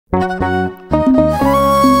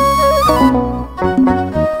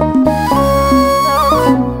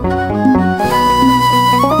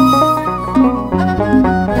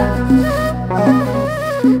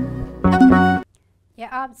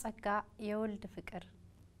የአብ ጸጋ የወልድ ፍቅር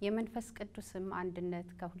የመንፈስ ቅዱስም አንድነት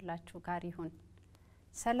ከሁላችሁ ጋር ይሁን።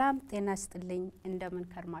 ሰላም ጤና ይስጥልኝ እንደምን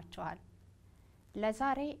ከርማችኋል?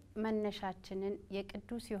 ለዛሬ መነሻችንን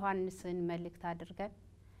የቅዱስ ዮሐንስን መልእክት አድርገን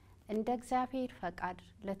እንደ እግዚአብሔር ፈቃድ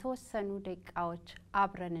ለተወሰኑ ደቂቃዎች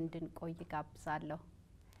አብረን እንድንቆይ ጋብዛለሁ።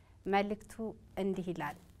 መልእክቱ እንዲህ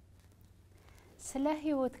ይላል። ስለ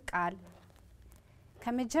ሕይወት ቃል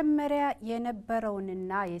ከመጀመሪያ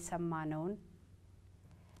የነበረውንና የሰማነውን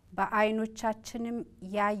በአይኖቻችንም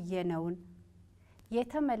ያየነውን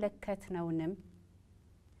የተመለከትነውንም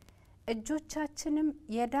እጆቻችንም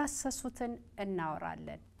የዳሰሱትን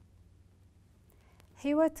እናወራለን።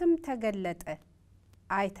 ሕይወትም ተገለጠ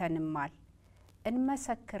አይተንማል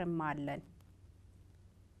እንመሰክርማለን።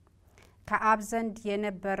 ከአብ ዘንድ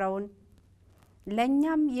የነበረውን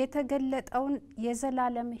ለኛም የተገለጠውን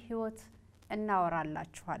የዘላለም ሕይወት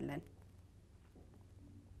እናወራላችኋለን።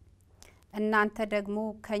 እናንተ ደግሞ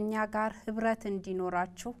ከኛ ጋር ህብረት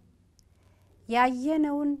እንዲኖራችሁ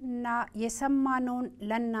ያየነውንና የሰማነውን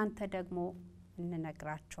ለእናንተ ደግሞ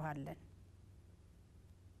እንነግራችኋለን።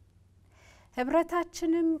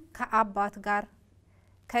 ህብረታችንም ከአባት ጋር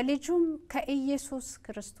ከልጁም ከኢየሱስ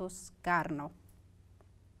ክርስቶስ ጋር ነው።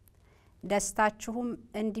 ደስታችሁም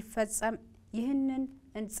እንዲፈጸም ይህንን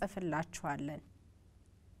እንጽፍላችኋለን።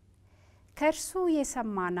 ከእርሱ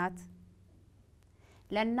የሰማናት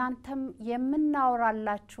ለእናንተም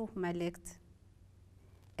የምናወራላችሁ መልእክት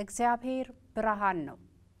እግዚአብሔር ብርሃን ነው፣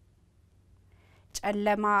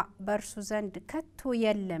 ጨለማ በእርሱ ዘንድ ከቶ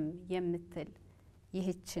የለም የምትል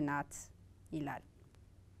ይህች ናት ይላል።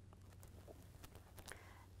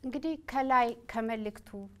 እንግዲህ ከላይ ከመልእክቱ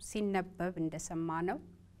ሲነበብ እንደሰማነው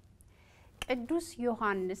ቅዱስ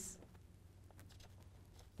ዮሐንስ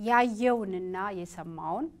ያየውንና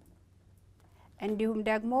የሰማውን እንዲሁም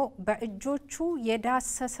ደግሞ በእጆቹ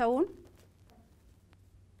የዳሰሰውን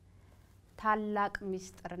ታላቅ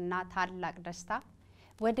ምስጢርና ታላቅ ደስታ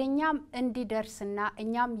ወደኛም እንዲደርስና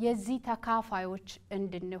እኛም የዚህ ተካፋዮች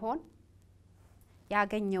እንድንሆን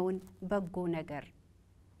ያገኘውን በጎ ነገር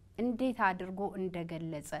እንዴት አድርጎ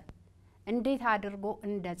እንደገለጸ እንዴት አድርጎ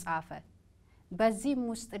እንደጻፈ በዚህም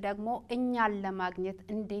ውስጥ ደግሞ እኛን ለማግኘት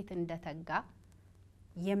እንዴት እንደተጋ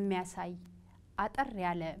የሚያሳይ አጠር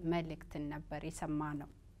ያለ መልእክት ነበር የሰማነው።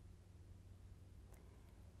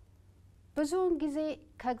 ብዙውን ጊዜ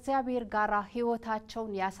ከእግዚአብሔር ጋር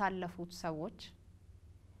ሕይወታቸውን ያሳለፉት ሰዎች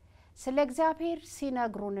ስለ እግዚአብሔር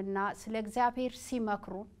ሲነግሩንና ስለ እግዚአብሔር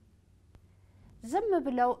ሲመክሩን ዝም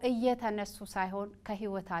ብለው እየተነሱ ሳይሆን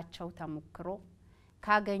ከሕይወታቸው ተሞክሮ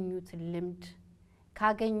ካገኙት ልምድ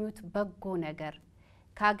ካገኙት በጎ ነገር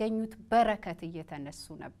ካገኙት በረከት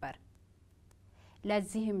እየተነሱ ነበር።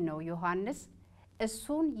 ለዚህም ነው ዮሐንስ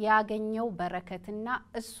እሱን ያገኘው በረከትና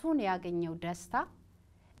እሱን ያገኘው ደስታ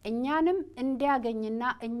እኛንም እንዲያገኝና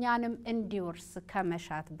እኛንም እንዲወርስ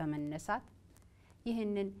ከመሻት በመነሳት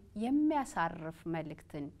ይህንን የሚያሳርፍ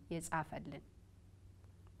መልእክትን የጻፈልን።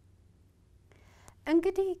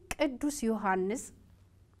 እንግዲህ ቅዱስ ዮሐንስ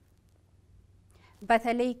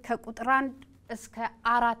በተለይ ከቁጥር 1 እስከ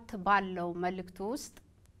 4 ባለው መልእክቱ ውስጥ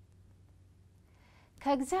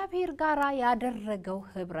ከእግዚአብሔር ጋር ያደረገው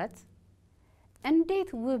ህብረት እንዴት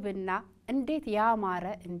ውብና እንዴት ያማረ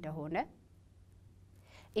እንደሆነ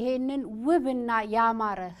ይሄንን ውብና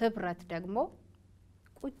ያማረ ህብረት ደግሞ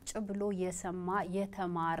ቁጭ ብሎ የሰማ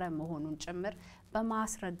የተማረ መሆኑን ጭምር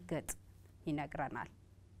በማስረገጥ ይነግረናል።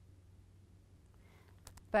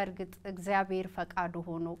 በእርግጥ እግዚአብሔር ፈቃዱ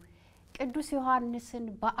ሆኖ ቅዱስ ዮሐንስን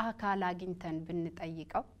በአካል አግኝተን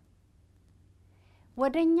ብንጠይቀው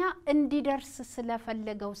ወደኛ እንዲደርስ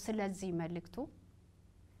ስለፈለገው ስለዚህ መልእክቱ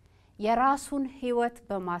የራሱን ህይወት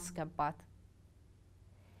በማስገባት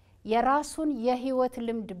የራሱን የህይወት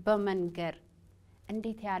ልምድ በመንገር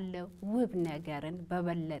እንዴት ያለ ውብ ነገርን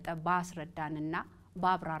በበለጠ ባስረዳንና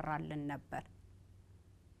ባብራራልን ነበር።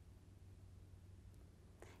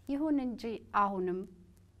 ይሁን እንጂ አሁንም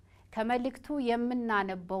ከመልእክቱ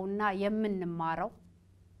የምናነበውና የምንማረው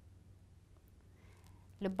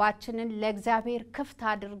ልባችንን ለእግዚአብሔር ክፍት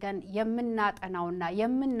አድርገን የምናጠናውና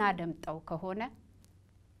የምናደምጠው ከሆነ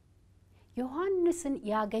ዮሐንስን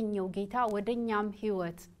ያገኘው ጌታ ወደኛም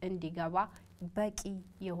ህይወት እንዲገባ በቂ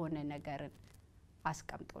የሆነ ነገርን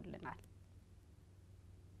አስቀምጦልናል።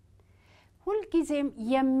 ሁሉ ጊዜም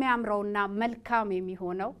የሚያምረውና መልካም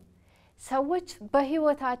የሚሆነው ሰዎች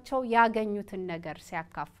በህይወታቸው ያገኙትን ነገር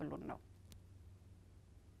ሲያካፍሉን ነው።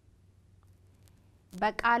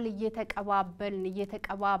 በቃል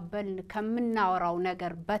እየተቀባበልን ከምናወራው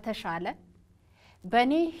ነገር በተሻለ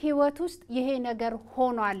በኔ ህይወት ውስጥ ይሄ ነገር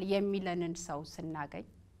ሆኗል የሚለንን ሰው ስናገኝ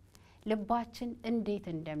ልባችን እንዴት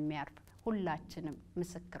እንደሚያርፍ ሁላችንም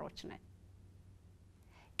ምስክሮች ነን።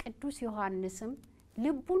 ቅዱስ ዮሐንስም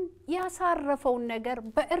ልቡን ያሳረፈውን ነገር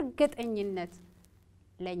በእርግጠኝነት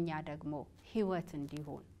ለኛ ደግሞ ህይወት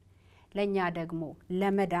እንዲሆን ለኛ ደግሞ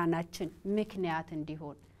ለመዳናችን ምክንያት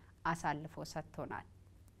እንዲሆን አሳልፎ ሰጥቶናል።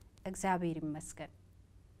 እግዚአብሔር ይመስገን።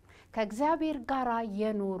 ከእግዚአብሔር ጋር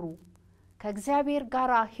የኖሩ ከእግዚአብሔር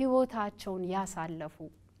ጋር ህይወታቸውን ያሳለፉ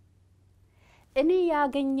እኔ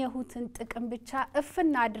ያገኘሁትን ጥቅም ብቻ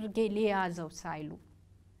እፍና አድርጌ ሊያዘው ሳይሉ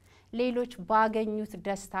ሌሎች ባገኙት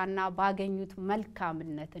ደስታና ባገኙት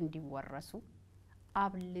መልካምነት እንዲወረሱ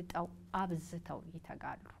አብልጠው አብዝተው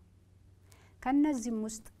ይተጋሉ። ከነዚህም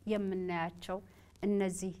ውስጥ የምናያቸው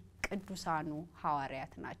እነዚህ ቅዱሳኑ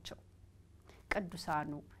ሐዋርያት ናቸው።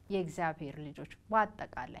 ቅዱሳኑ የእግዚአብሔር ልጆች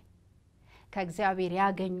በአጠቃላይ ከእግዚአብሔር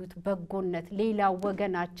ያገኙት በጎነት ሌላው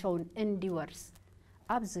ወገናቸውን እንዲወርስ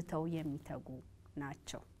አብዝተው የሚተጉ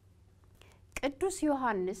ናቸው። ቅዱስ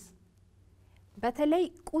ዮሐንስ በተለይ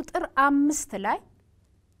ቁጥር 5 ላይ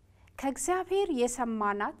ከእግዚአብሔር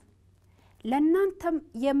የሰማናት ለእናንተም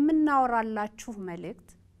የምናወራላችሁ መልእክት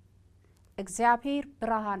እግዚአብሔር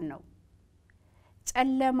ብርሃን ነው፣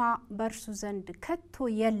 ጨለማ በእርሱ ዘንድ ከቶ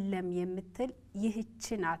የለም የምትል ይህች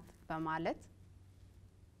ናት በማለት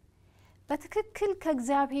በትክክል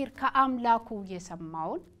ከእግዚአብሔር ከአምላኩ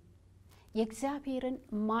የሰማውን የእግዚአብሔርን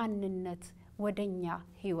ማንነት ወደኛ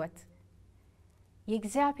ህይወት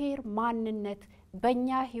የእግዚአብሔር ማንነት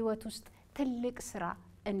በእኛ ህይወት ውስጥ ትልቅ ስራ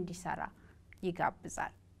እንዲሰራ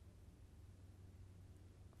ይጋብዛል።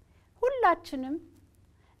 ሁላችንም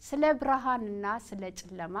ስለ ብርሃንና ስለ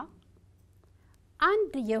ጨለማ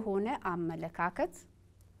አንድ የሆነ አመለካከት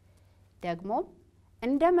ደግሞ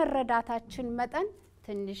እንደ መረዳታችን መጠን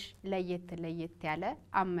ትንሽ ለየት ያለ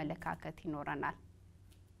አመለካከት ይኖረናል።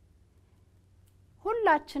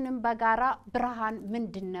 ሁላችንም በጋራ ብርሃን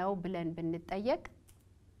ምንድነው ብለን ብንጠየቅ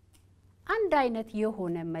አንድ አይነት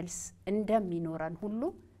የሆነ መልስ እንደሚኖረን ሁሉ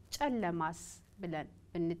ጨለማስ ብለን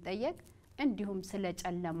ብንጠየቅ እንዲሁም ስለ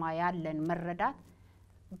ጨለማ ያለን መረዳት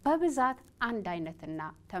በብዛት አንድ አይነትና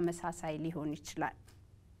ተመሳሳይ ሊሆን ይችላል።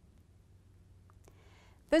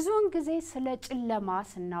 ብዙውን ጊዜ ስለ ጨለማ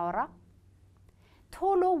ስናወራ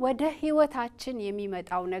ቶሎ ወደ ህይወታችን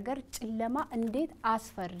የሚመጣው ነገር ጨለማ እንዴት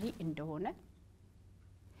አስፈሪ እንደሆነ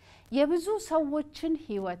የብዙ ሰዎችን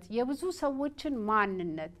ህይወት የብዙ ሰዎችን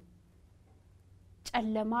ማንነት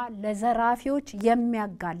ጨለማ ለዘራፊዎች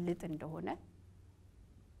የሚያጋልጥ እንደሆነ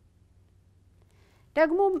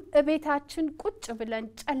ደግሞም በቤታችን ቁጭ ብለን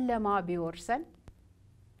ጨለማ ቢወርሰን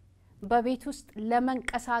በቤት ውስጥ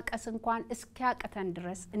ለመንቀሳቀስ እንኳን እስኪያቅተን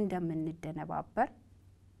ድረስ እንደምንደነባበር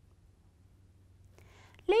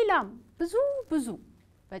ሌላም ብዙ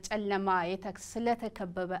በጨለማ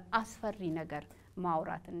ስለተከበበ አስፈሪ ነገር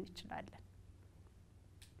ማውራት እንችላለን።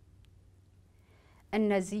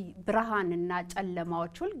 እነዚህ ብርሃንና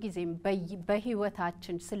ጨለማዎች ሁሉ ጊዜም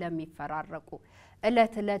በህይወታችን ስለሚፈራረቁ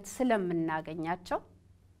እለት ስለምናገኛቸው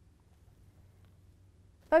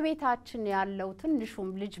በቤታችን ያለው ትንሹም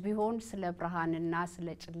ልጅ ቢሆን ስለ ብርሃንና ስለ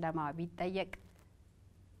ጨለማ ቢጠየቅ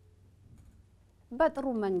በጥሩ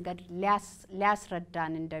መንገድ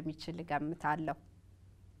ሊያስረዳን እንደሚችል ገምታለሁ።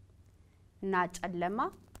 እና ጨለማ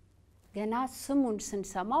ገና ስሙን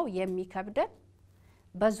ስንሰማው የሚከብደን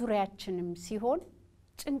በዙሪያችንም ሲሆን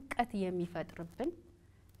ጭንቀት የሚፈጥርብን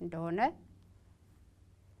እንደሆነ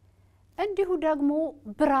እንዲሁ ደግሞ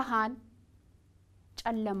ብርሃን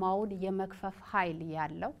ጨለማውን የመክፈፍ ኃይል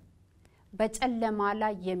ያለው በጨለማ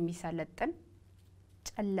ላይ የሚሰለጥን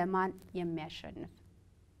ጨለማን የሚያሸንፍ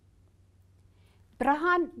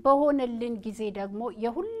ብርሃን በሆነልን ጊዜ ደግሞ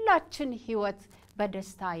የሁላችን ህይወት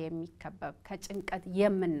በደስታ የሚከበብ ከጭንቀት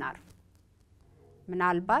የምናርፍ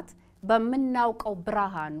ምናልባት በመናውቀው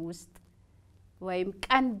ብርሃን ውስጥ ወይም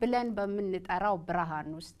ቀን ብለን በመንጠራው ብርሃን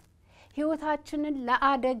ውስጥ ህይወታችንን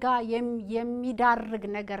ለአደጋ የሚዳርግ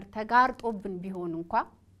ነገር ተጋርጦብን ቢሆን እንኳን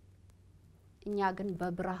እኛ ግን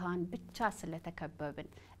በብርሃን ብቻ ስለተከበብን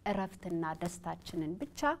እረፍትና ደስታችንን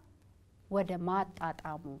ብቻ ወደ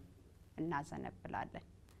ማጣጣሙ እናዘነብላለን።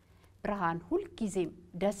 ብርሃን ሁሉ ጊዜም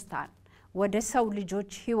ደስታን ወደ ሰው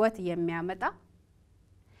ልጆች ህይወት የሚያመጣ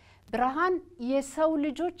ብርሃን የሰው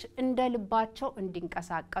ልጆች እንደ ልባቸው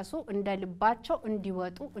እንዲንቀሳቀሱ እንደ ልባቸው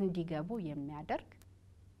እንዲወጡ እንዲገቡ የሚያደርግ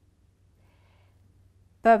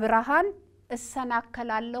በብርሃን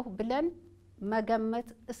እሰናከላለሁ ብለን መገመት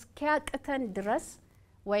እስኪያቅተን ድረስ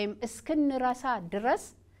ወይም እስክንረሳ ድረስ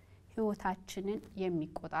ህይወታችንን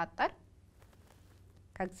የሚቆጣጠር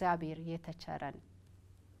ከእግዚአብሔር የተቸረን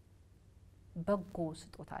በጎ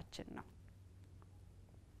ስጦታችን ነው።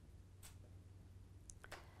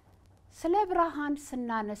 ስለ ብርሃን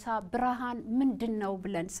ስናነሳ ብርሃን ምንድነው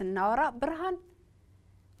ብለን ስናወራ ብርሃን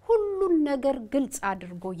ሁሉን ነገር ግልጽ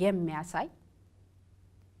አድርጎ የሚያሳይ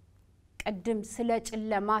ቀድም ስለ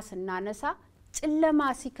ጨለማ ስናነሳ ጨለማ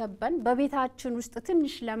ሲከበን በቤታችን ውስጥ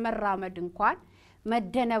ትንሽ ለመራመድ እንኳን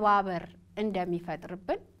መደነባበር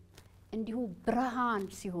እንደሚፈጥርብን እንዲሁ ብርሃን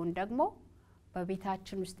ሲሆን ደግሞ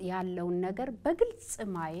በቤታችን ውስጥ ያለውን ነገር በግልጽ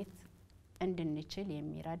ማየት እንድንችል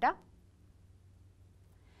የሚረዳ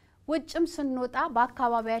ወጭም ስንወጣ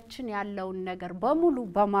በአካባቢያችን ያለውን ነገር በሙሉ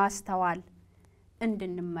በማስተዋል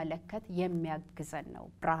እንድንመለከት የሚያግዘን ነው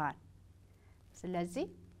ብርሃን። ስለዚህ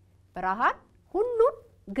ብርሃን ሁሉን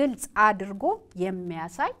ግልጽ አድርጎ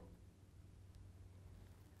የሚያሳይ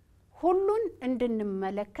ሁሉን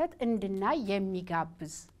እንድንመለከት እንድናይ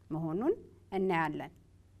የሚጋብዝ መሆኑን እናያለን።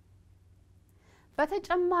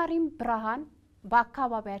 በተጨማሪም ብርሃን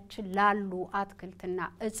በአካባቢያችን ላሉ አትክልትና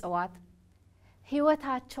እጽዋት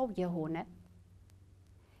ህይወታቸው የሆነ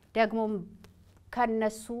ደግሞም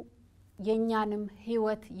ከነሱ የኛንም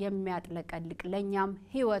ህይወት የሚያጥለቀልቅ ለኛም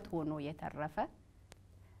ህይወት ሆኖ የተረፈ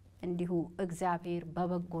እንዲሁ እግዚአብሔር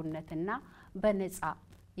በበጎነትና በነጻ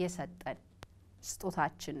የሰጠን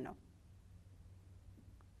ስጦታችን ነው።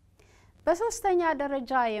 በሶስተኛ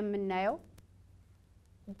ደረጃ የምናየው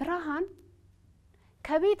ብርሃን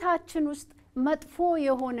ከቤታችን ውስጥ መጥፎ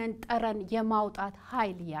የሆነን ጠረን የማውጣት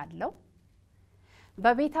ኃይል ያለው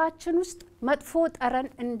በቤታችን ውስጥ መጥፎ ጠረን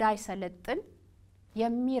እንዳይሰለጥን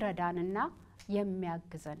የሚረዳንና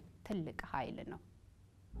የሚያግዘን ትልቅ ኃይል ነው።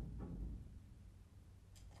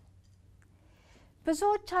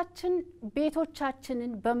 ብዙዎቻችን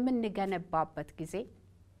ቤቶቻችንን በመንገነባበት ጊዜ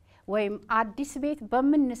ወይም አዲስ ቤት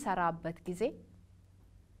በመንሰራበት ጊዜ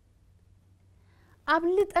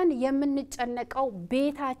አብልጠን የምንጨነቀው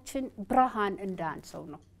ቤታችን ብርሃን እንዳንሰው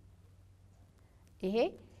ነው። ይሄ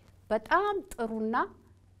በጣም ጥሩና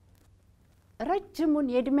ረጅሙን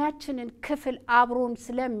የእድሜያችንን ክፍል አብሮን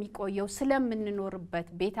ስለሚቆየው ስለምንኖርበት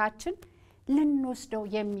ቤታችን ልንወስደው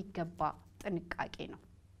የሚገባ ጥንቃቄ ነው።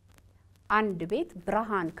 አንድ ቤት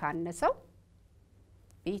ብርሃን ካነሰው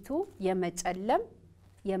ቤቱ የመጨለም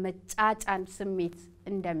የመጫጫን ስሜት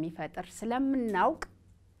እንደሚፈጥር ስለምናውቅ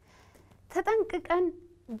ተጠንቅቀን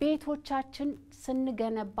ቤቶቻችን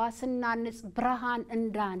ስንገነባ ስናንጽ ብርሃን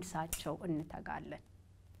እንዳንሳቸው እንተጋለን።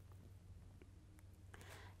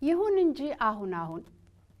 ይሁን እንጂ አሁን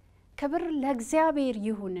ክብር ለእግዚአብሔር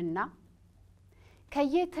ይሁንና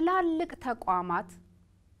ከየትላልቅ ተቋማት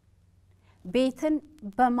ቤትን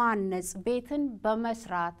በማነጽ ቤትን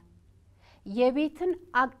በመስራት የቤትን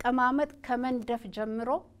አቀማመጥ ከመንደፍ ጀምሮ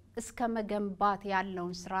እስከ መገንባት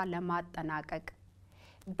ያለውን ስራ ለማጠናቀቅ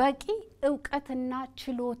በቂ ዕውቀትና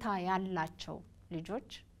ችሎታ ያላቸው ልጆች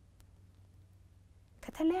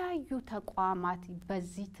ከተለያዩ ተቋማት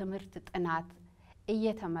በዚህ ትምህርት ጥናት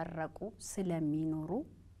እየተመረቁ ስለሚኖሩ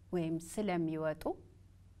ወይም ስለሚወጡ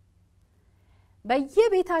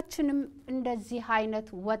በየቤታችንም እንደዚህ አይነት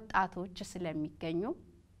ወጣቶች ስለሚገኙ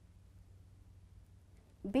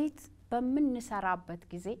ቤት በመንሰራበት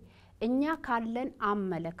ጊዜ እኛ ካለን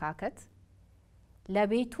አመለካከት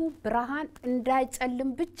ለቤቱ ብርሃን እንዳይጨልም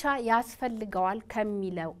ብቻ ያስፈልገዋል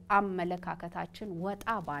ከሚለው አመለካከታችን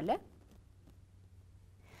ወጣ ባለ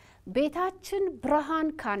ቤታችን ብርሃን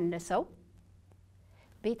ካነሰው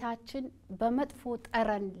ቤታችን በመጥፎ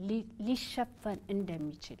ጠረን ሊሸፈን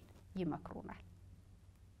እንደሚችል ይመክሩናል።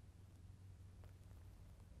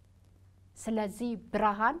 ስለዚህ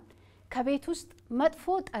ብርሃን ከቤት ውስጥ መጥፎ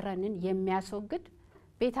ጠረንን የሚያስወግድ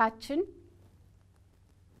ቤታችን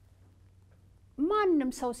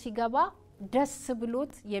ማንንም ሰው ሲገባ ደስ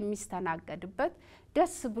ብሎት የሚስተናገድበት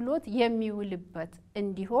ደስ ብሎት የሚውልበት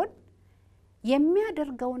እንዲሆን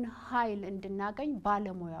የሚያደርገውን ኃይል እንድናገኝ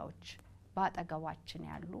ባለሙያዎች ባጠገባችን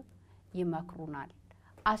ያሉ ይመክሩናል፣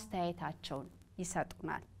 አስተያየታቸውን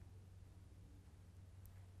ይሰጡናል።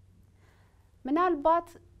 ምናልባት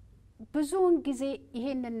ብዙውን ጊዜ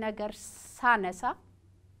ይሄንን ነገር ሳነሳ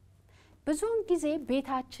ብዙውን ጊዜ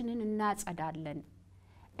ቤታችንን እናጸዳለን፣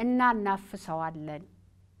 እናናፍሰዋለን።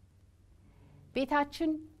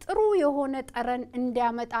 ቤታችን ጥሩ የሆነ ጠረን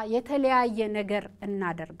እንዲያመጣ የተለያየ ነገር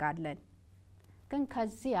እናደርጋለን። ግን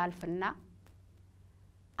ከዚህ አልፍና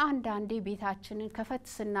አንዳንዴ ቤታችንን ከፈት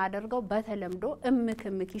ስናደርገው በተለምዶ እምክ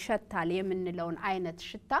ይሸታል የምንለውን አይነት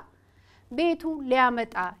ሽታ ቤቱ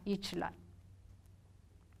ሊያመጣ ይችላል።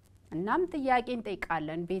 እናም ጥያቄ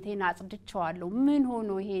እንጠይቃለን፣ ቤቴን አጽድቼዋለሁ ምን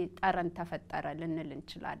ሆኖ ይሄ ጠረን ተፈጠረ ልንል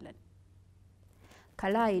እንችላለን።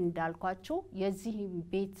 ከላይ እንዳልኳችሁ የዚህ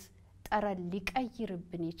ቤት ጠረን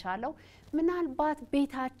ሊቀይርብን የቻለው ምናልባት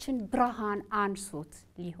ቤታችን ብርሃን አንሶት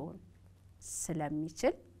ሊሆን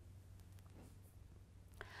ስለሚችል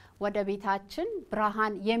ወደ ቤታችን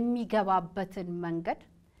ብርሃን የሚገባበትን መንገድ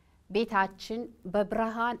ቤታችን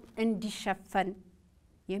በብርሃን እንዲሸፈን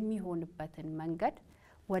የሚሆንበትን መንገድ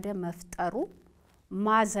ወደ መፍጠሩ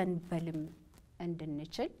ማዘንበልም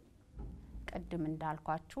እንድንችል ቀድም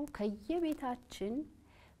እንዳልኳችሁ ከየቤታችን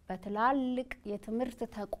በትላልቅ የትምህርት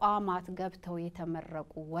ተቋማት ገብተው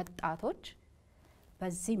የተመረቁ ወጣቶች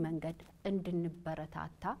በዚህ መንገድ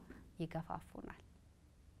እንድንበረታታ ይገፋፉናል።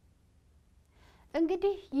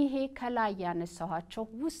 እንግዲህ ይሄ ከላይ ያነሳኋቸው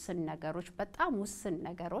ውስን ነገሮች በጣም ውስን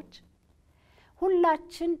ነገሮች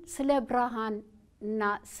ሁላችን ስለ ብርሃንና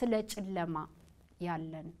ስለ ጨለማ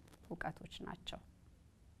ያለን ዕውቀቶች ናቸው።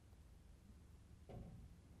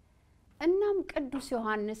 እናም ቅዱስ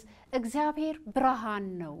ዮሐንስ እግዚአብሔር ብርሃን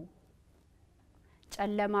ነው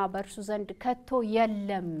ጨለማ በእርሱ ዘንድ ከቶ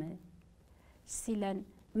የለም ሲለን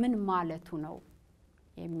ምን ማለቱ ነው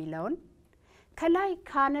የሚለውን ከላይ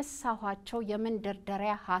ካነሳኋቸው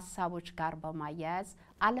የመንደርደሪያ ሐሳቦች ጋር በማያያዝ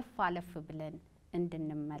አለፍ ብለን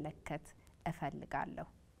እንድንመለከት እፈልጋለሁ።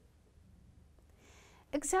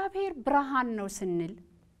 እግዚአብሔር ብርሃን ነው ስንል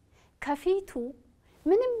ከፊቱ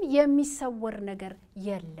ምንም የሚሰወር ነገር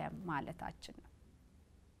የለም ማለታችን ነው።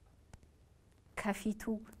 ከፊቱ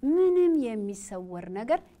ምንም የሚሰወር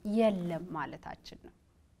ነገር የለም ማለታችን ነው።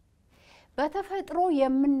 በተፈጥሮ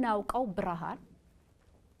የምናውቀው ብርሃን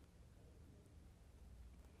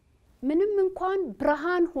ምንም እንኳን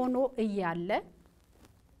ብርሃን ሆኖ እያለ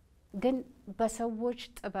ግን በሰዎች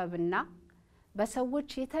ጥበብና በሰዎች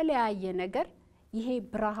የተለያየ ነገር ይሄ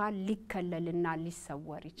ብርሃን ሊከለልና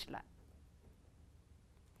ሊሰወር ይችላል።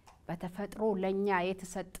 በተፈጥሮ ለኛ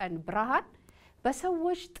የተሰጠን ብርሃን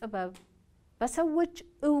በሰዎች ጥበብ በሰዎች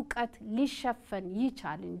ዕውቀት ሊሸፈን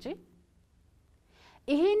ይቻል እንጂ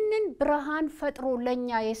ይሄንን ብርሃን ፈጥሮ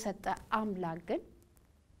ለኛ የሰጠ አምላክ ግን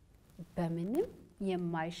በምንም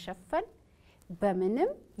የማይሸፈን በምንም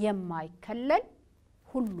የማይከለል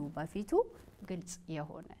ሁሉ በፊቱ ግልጽ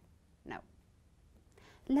የሆነ ነው።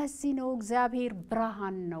 ለዚህ ነው እግዚአብሔር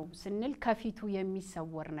ብርሃን ነው ስንል ከፊቱ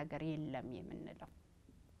የሚሰወር ነገር የለም የምንለው።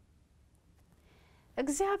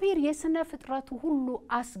 እግዚአብሔር የስነ ፍጥረቱ ሁሉ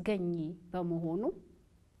አስገኝ በመሆኑ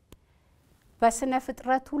በስነ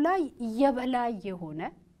ፍጥረቱ ላይ የበላይ የሆነ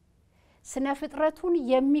ስነ ፍጥረቱን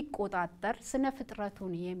የሚቆጣጠር ስነ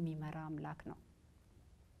ፍጥረቱን የሚመራ አምላክ ነው።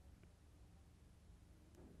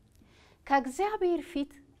 ከእግዚአብሔር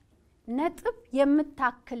ፊት ነጥብ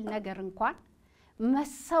የምታክል ነገር እንኳን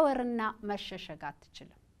መሰወርና መሸሸግ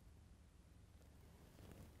አትችልም።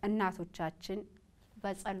 እናቶቻችን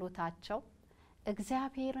በጸሎታቸው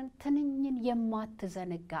እግዚአብሔርን ትንኝን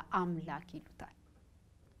የማትዘነጋ አምላክ ይሉታል።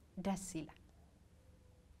 ደስ ይላል።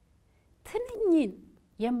 ትንኝን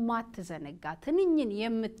የማትዘነጋ ትንኝን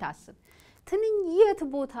የምታስብ ትንኝ የት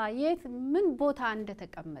ቦታ የት ምን ቦታ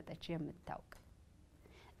እንደተቀመጠች የምታውቅ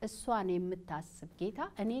እሷን የምታስብ ጌታ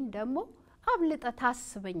እኔን ደግሞ አብልጠ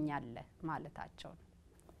ታስበኛለህ ማለታቸው ነው።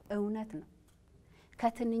 እውነት ነው።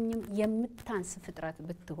 ከትንኝም የምታንስ ፍጥረት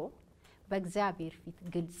ብትሆን በእግዚአብሔር ፊት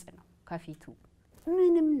ግልጽ ነው። ከፊቱ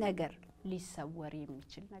ምንም ነገር ሊሰወር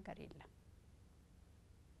የሚችል ነገር የለም።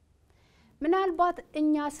 ምናልባት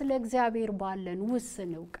እኛ ስለ እግዚአብሔር ባለን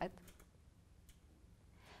ውስን ዕውቀት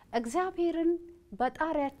እግዚአብሔርን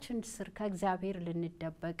በጣሪያችን ስር ከእግዚአብሔር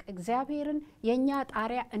ልንደበቅ እግዚአብሔርን የኛ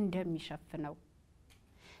ጣሪያ እንደሚሸፍነው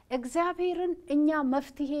እግዚአብሔርን እኛ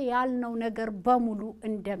መፍትሄ ያልነው ነገር በሙሉ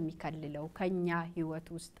እንደሚከልለው ከኛ ህይወት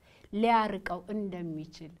ውስጥ ሊያርቀው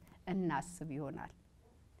እንደሚችል እናስብ ይሆናል።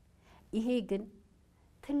 ይሄ ግን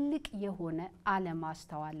ትልቅ የሆነ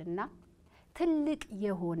አለማስተዋልና ትልቅ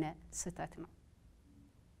የሆነ ስተት ነው።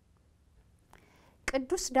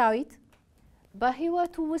 ቅዱስ ዳዊት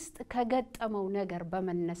በህይወቱ ውስጥ ከገጠመው ነገር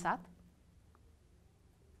በመነሳት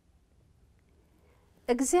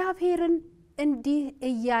እግዚአብሔርን እንዲህ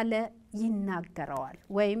እያለ ይናገራል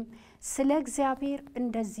ወይም ስለ እግዚአብሔር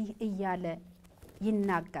እንደዚህ እያለ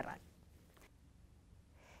ይናገራል።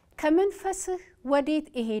 ከመንፈስህ ወዴት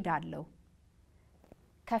እሄዳለሁ?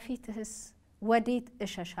 ከፊትህስ ወዴት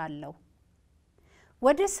እሸሻለሁ?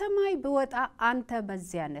 ወደ ሰማይ ብወጣ አንተ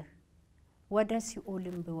በዚያ ነህ፣ ወደ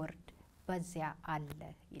ሲኦልም ብወርድ በዚያ አለ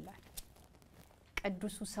ይላል።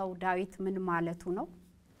 ቅዱሱ ሰው ዳዊት ምን ማለቱ ነው?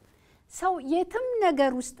 ሰው የትም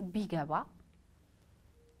ነገር ውስጥ ቢገባ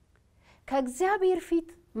ከእግዚአብሔር ፊት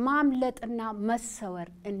ማምለጥና መሰወር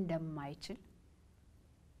እንደማይችል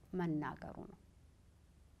መናገሩ ነው።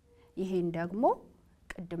 ይሄን ደግሞ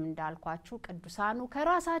ቅድም እንዳልኳችሁ ቅዱሳኑ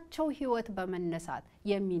ከራሳቸው ህይወት በመነሳት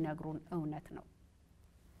የሚነግሩን እውነት ነው።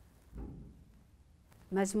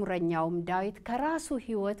 መዝሙረኛውም ዳዊት ከራሱ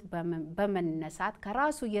ህይወት በመነሳት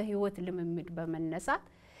ከራሱ የህይወት ልምምድ በመነሳት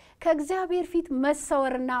ከእግዚአብሔር ፊት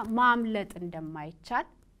መሰወርና ማምለጥ እንደማይቻል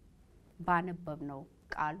ባነበብነው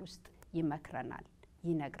ቃል ውስጥ ይመክረናል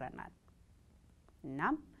ይነግረናል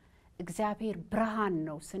እናም እግዚአብሔር ብርሃን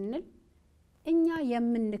ነው ስንል እኛ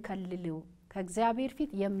የምንከልለው ከእግዚአብሔር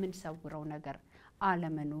ፊት የምንሰውረው ነገር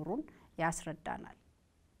አለመኖሩን ያስረዳናል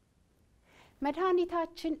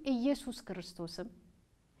መድኃኒታችን ኢየሱስ ክርስቶስም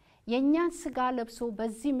የኛን ሥጋ ለብሶ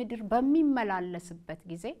በዚህ ምድር በሚመላለስበት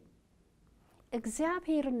ጊዜ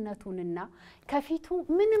እግዚአብሔርነቱንና ከፊቱ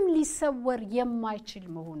ምንም ሊሰወር የማይችል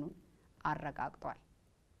መሆኑን አረጋግጧል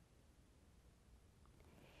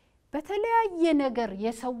በተለያየ ነገር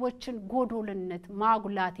የሰዎችን ጎዶልነት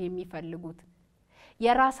ማጉላት የሚፈልጉት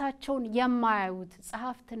የራሳቸውን የማያዩት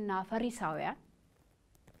ጸሐፍትና ፈሪሳውያን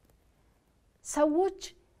ሰዎች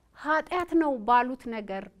ኃጢአት ነው ባሉት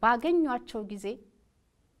ነገር ባገኟቸው ጊዜ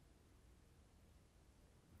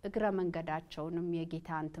እግረ መንገዳቸውንም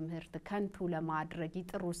የጌታን ትምህርት ከንቱ ለማድረግ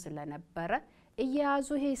ይጥሩ ስለነበረ እያያዙ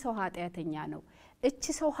ይሄ ሰው ኃጢአተኛ ነው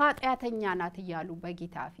እቺ ሰው ኃጢአተኛ ናት እያሉ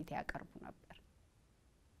በጌታ ፊት ያቀርቡ ነበር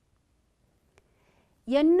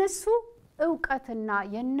የነሱ ዕውቀትና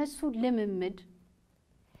የነሱ ልምምድ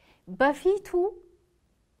በፊቱ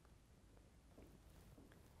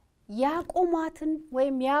ያቆማትን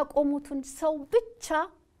ወይም ያቆሙትን ሰው ብቻ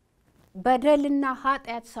በደልና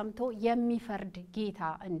ኃጢአት ሰምቶ የሚፈርድ ጌታ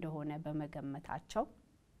እንደሆነ በመገመታቸው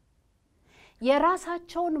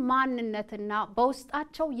የራሳቸውን ማንነትና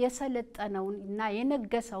በውስጣቸው የሰለጠነውንና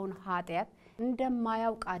የነገሰውን ኃጢአት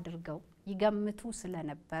እንደማያውቅ አድርገው ይገምቱ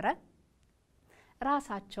ስለነበረ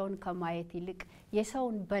ራሳቸውን ከማየት ይልቅ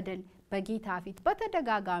የሰውን በደል በጌታ ፊት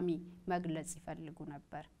በተደጋጋሚ መግለጽ ይፈልጉ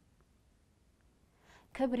ነበር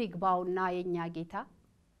ክብር ይግባውና የኛ ጌታ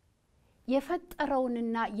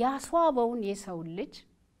የፈጠረውንና ያስዋበውን የሰው ልጅ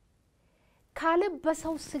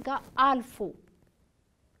ካለበሰው ሥጋ አልፎ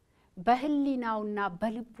በህሊናውና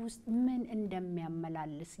በልቡ ውስጥ ምን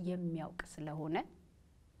እንደሚያመላልስ የሚያውቅ ስለሆነ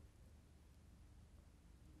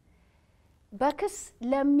በክስ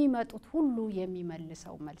ለሚመጡት ሁሉ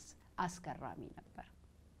የሚመልሰው መልስ አስገራሚ ነበር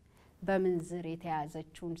በመንዝር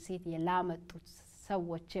የተያዘችውን ሴት የላመጡት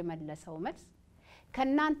ሰዎች የመለሰው መልስ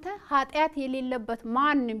ከናንተ ኃጢአት የሌለበት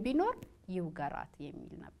ማንንም ቢኖር ይውገራት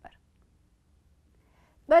የሚል ነበር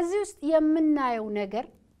በዚህ ውስጥ የምናየው ነገር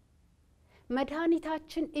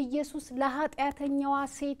መድኃኒታችን ኢየሱስ ለኃጢአተኛዋ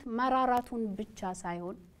ሴት መራራቱን ብቻ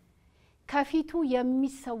ሳይሆን ከፊቱ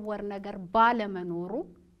የሚሰወር ነገር ባለመኖሩ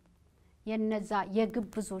የነዛ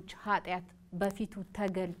የግብዞች ኃጢአት በፊቱ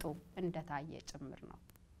ተገልጦ እንደታየ ጭምር ነው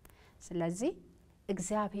ስለዚህ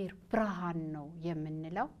እግዚአብሔር ብርሃን ነው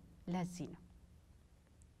የምንለው ለዚህ ነው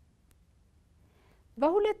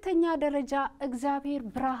በሁለተኛ ደረጃ እግዚአብሔር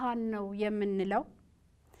ብርሃን ነው የምንለው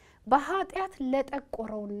በኃጢአት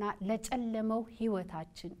ለጠቆረውና ለጨለመው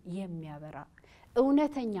ህይወታችን የሚያበራ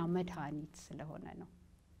እውነተኛ መድኃኒት ስለሆነ ነው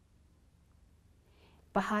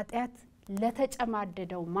በኃጢአት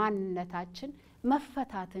ለተጨማደደው ማንነታችን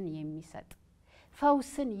መፈታትን የሚሰጥ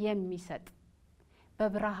ፈውስን የሚሰጥ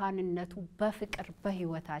በብርሃንነቱ በፍቅር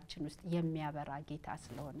በህይወታችን ውስጥ የሚያበራ ጌታ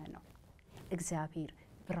ስለሆነ ነው እግዚአብሔር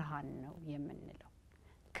ብርሃን ነው የምንለው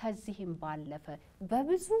ከዚህም ባለፈ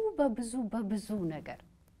በብዙ ነገር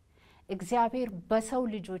እግዚአብሔር በሰው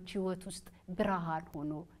ልጆች ህይወት ውስጥ ብርሃን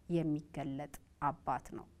ሆኖ የሚገለጥ አባት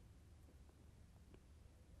ነው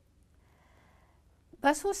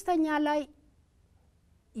በሶስተኛ ላይ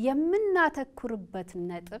የምናተኩርበት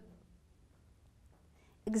ነጥብ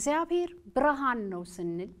እግዚአብሔር ብርሃን ነው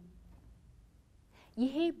ስንል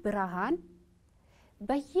ይሄ ብርሃን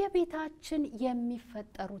በየቤታችን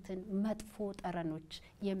የሚፈጠሩትን መጥፎ ጠረኖች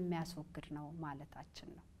የሚያስወግድ ነው ማለታችን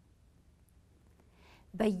ነው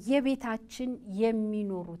በየቤታችን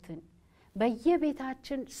የሚኖሩትን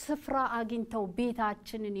በየቤታችን ስፍራ አግኝተው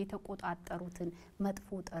ቤታችንን የተቆጣጠሩትን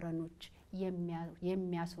መጥፎ ጠረኖች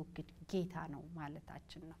የሚያስወግድ ጌታ ነው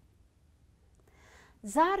ማለታችን ነው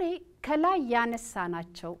ዛሬ ከላይ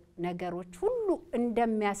ያነሳናቸው ነገሮች ሁሉ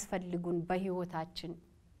እንደሚያስፈልጉን በህይወታችን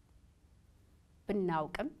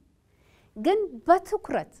ብናውቅም ግን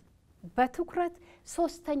በትኩረት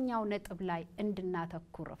ሶስተኛው ነጥብ ላይ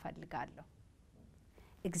እንድናተኩር እፈልጋለሁ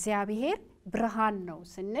እግዚአብሔር ብርሃን ነው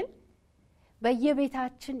ስንል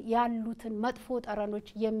በየቤታችን ያሉትን መጥፎ ጠረኖች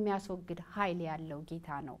የሚያስወግድ ኃይል ያለው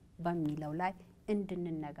ጌታ ነው በሚለው ላይ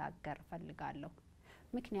እንድንነጋገር እፈልጋለሁ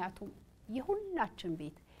ምክንያቱም የሁላችን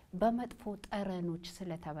ቤት በመጥፎ ጠረኖች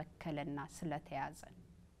ስለተበከለና ስለተያዘ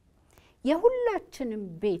የሁላችንም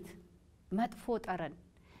ቤት መጥፎ ጠረን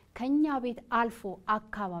ከኛ ቤት አልፎ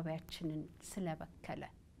አካባቢያችንን ስለበከለ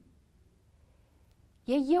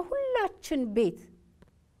የየሁላችን ቤት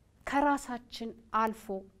ከራሳችን አልፎ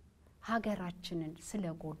ሀገራችንን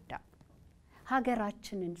ስለጎዳ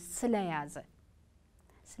ሀገራችንን ስለያዘ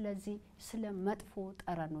ስለዚህ ስለ መጥፎ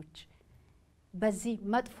ጠረኖች በዚህ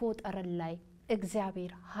መጥፎ ጠረን ላይ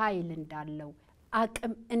እግዚአብሔር ኃይል እንዳለው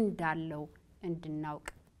አቅም እንዳለው እንድናውቅ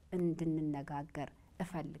እንድንነጋገር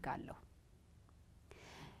እፈልጋለሁ።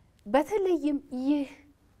 በተለይም ይህ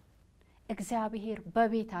እግዚአብሔር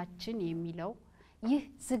በቤታችን የሚለው ይህ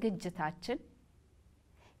ዝግጅታችን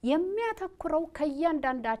የሚያተኩረው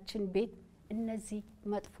ከእያንዳንዳችን ቤት እነዚህ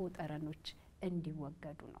መጥፎ ጠረኖች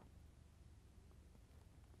እንዲወገዱ ነው።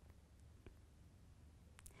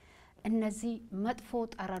 እነዚህ መጥፎ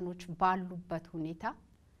ጠረኖች ባሉበት ሁኔታ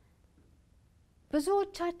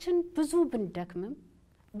ብዙዎቻችን ብዙ ብንደክምም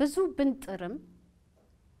ብዙ ብንጥርም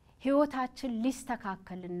ህይወታችን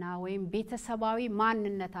ሊስተካከልና ወይም ቤተሰባዊ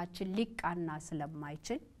ማንነታችን ሊቃና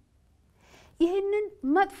ስለማይችል ይህንን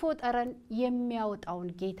መጥፎ ጠረን የሚያወጣውን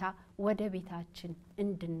ጌታ ወደ ቤታችን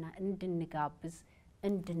እንድንጋብዝ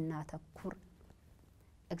እንድናተኩር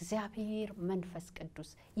እግዚአብሔር መንፈስ ቅዱስ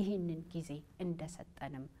ይህንን ጊዜ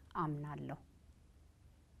እንደሰጠንም አምናለሁ።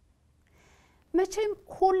 መቼም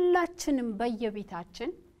ሁላችንም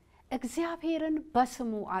በየቤታችን እግዚአብሔርን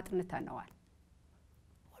በስሙ አጥንተነዋል።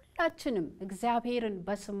 ሁላችንም እግዚአብሔርን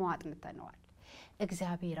በስሙ አጥንተነዋል።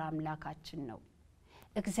 እግዚአብሔር አምላካችን ነው።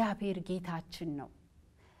 እግዚአብሔር ጌታችን ነው።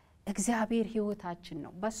 እግዚአብሔር ሕይወታችን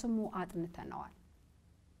ነው። በስሙ አጥንተነዋል።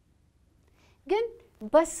 ግን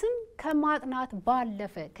በስም ከማጥናት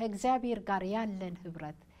ባለፈ ከእግዚአብሔር ጋር ያለን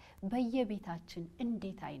ህብረት በየቤታችን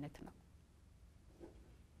እንዴት አይነት ነው?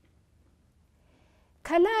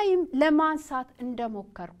 ከላይም ለማንሳት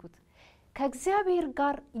እንደሞከርኩት ከእግዚአብሔር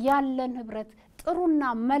ጋር ያለን ህብረት ጥሩና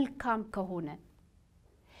መልካም ከሆነ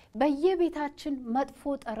በየቤታችን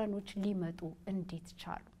መጥፎ ጠረኖች ሊመጡ እንዴት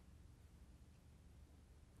ቻሉ?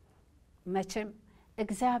 መቼም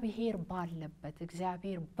እግዚአብሔር ባለበት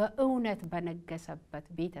እግዚአብሔር በእውነት በነገሰበት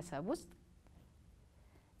ቤተሰብ ውስጥ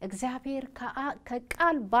እግዚአብሔር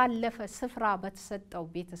ከቃል ባለፈ ስፍራ በተሰጠው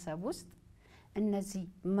ቤተሰብ ውስጥ እነዚህ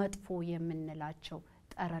መጥፎ የምንላቸው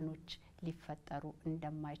ጠረኖች ሊፈጠሩ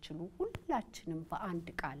እንደማይችሉ ሁላችንም በአንድ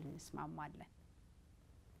ቃል እንስማማለን።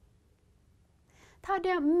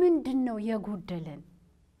 ታዲያ ምንድነው የጎደለን?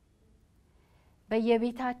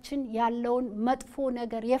 በየቤታችን ያለውን መጥፎ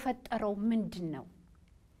ነገር የፈጠረው ምንድነው?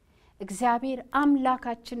 እግዚአብሔር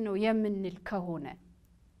አምላካችን ነው የምንል ከሆነ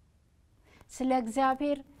ስለ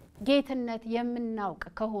እግዚአብሔር ጌትነት የምናውቅ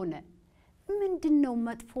ከሆነ ምንድነው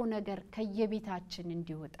መጥፎ ነገር ከየቤታችን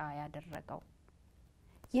እንዲወጣ ያደረገው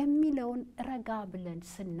የሚለውን ረጋ ብለን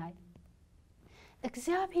ስናይ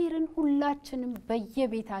እግዚአብሔርን ሁላችንም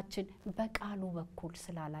በየቤታችን በቃሉ በኩል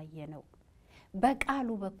ስላላየነው በቃሉ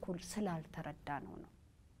በኩል ስላልተረዳነው ነው።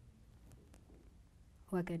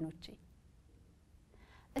 ወገኖቼ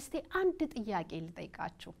እስቲ አንድ ጥያቄ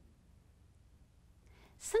ልጠይቃችሁ።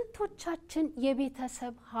 ስንቶቻችን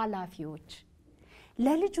የቤተሰብ ኃላፊዎች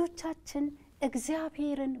ለልጆቻችን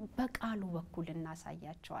እግዚአብሔርን በቃሉ በኩል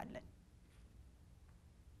እናሳያቸዋለን?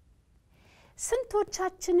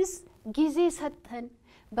 ስንቶቻችንስ ጊዜ ሰጥተን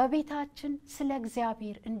በቤታችን ስለ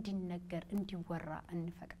እግዚአብሔር እንዲነገር እንዲወራ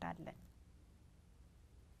እንፈቅዳለን?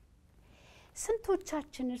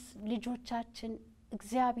 ስንቶቻችንስ ልጆቻችን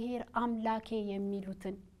እግዚአብሔር አምላኬ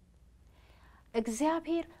የሚሉትን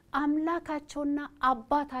እግዚአብሔር አምላካቸውና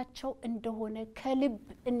አባታቸው እንደሆነ ከልብ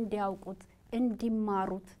እንዲያውቁት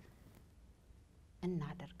እንዲማሩት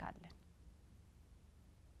እናደርጋለን?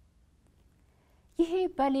 ይሄ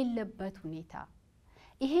በሌለበት ሁኔታ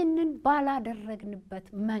ይሄንን ባላደረግንበት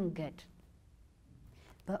መንገድ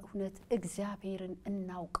በእውነት እግዚአብሔርን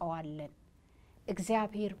እናውቀዋለን።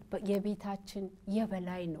 እግዚአብሔር የቤታችን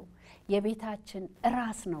የበላይ ነው፣ የቤታችን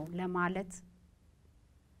ራስ ነው ለማለት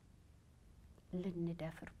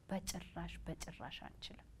ልንደፍር በጭራሽ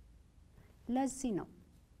አንችልም። ለዚህ ነው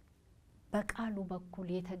በቃሉ በኩል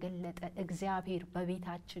የተገለጠ እግዚአብሔር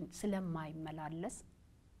በቤታችን ስለማይመላለስ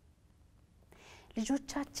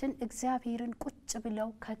ልጆቻችን እግዚአብሔርን ቁጭ ብለው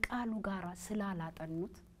ከቃሉ ጋር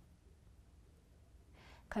ስላላጠኑት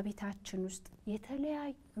ከቤታችን ውስጥ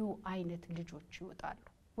የተለያዩ አይነት ልጆች ይወጣሉ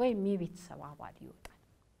ወይም የቤተሰብ አባል ይወጣል።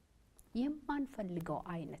 የማንፈልገው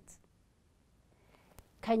አይነት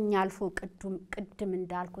ከኛ አልፎ ቅድም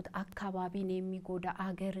እንዳልኩት አካባቢን የሚጎዳ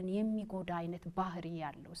አገርን የሚጎዳ አይነት ባህሪ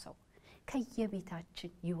ያለው ሰው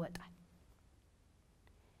ከየቤታችን ይወጣል።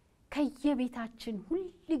 ከየቤታችን ሁሉ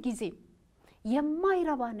ጊዜ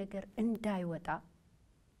የማይረባ ነገር እንዳይወጣ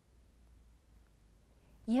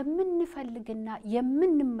የምንፈልግና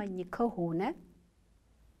የምንመኝ ከሆነ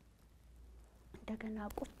እንደገና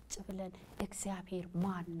ቁጭ ብለን እግዚአብሔር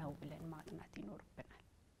ማን ነው ብለን ማጥናት ይኖርብናል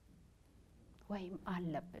ወይም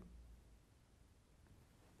አለብን።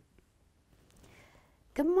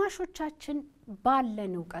 ግማሾቻችን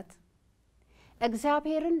ባለን ዕውቀት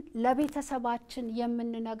እግዚአብሔርን ለቤተሰባችን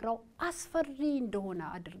የምንነግረው አስፈሪ እንደሆነ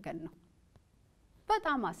አድርገን ነው።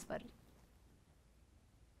 በጣም አስፈሪ።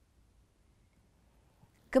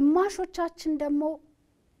 ግማሾቻችን ደግሞ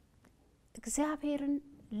እግዚአብሔርን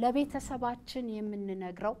ለቤተሰባችን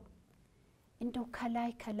የምንነግረው እንደው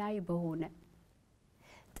ከላይ በሆነ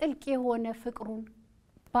ጥልቅ የሆነ ፍቅሩን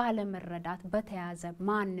ባለመረዳት በተያዘ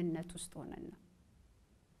ማንነት ውስጥ ሆነን ነው።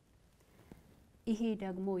 ይሄ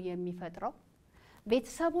ደግሞ የሚፈጥረው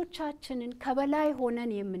ቤተሰቦቻችንን ከበላይ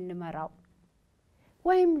ሆነን የምንመራው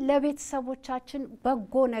ወይም ለቤተሰቦቻችን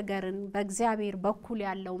በጎ ነገርን በእግዚአብሔር በኩል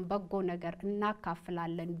ያለውን በጎ ነገር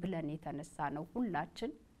እናካፍላለን ብለን የተነሳ ነው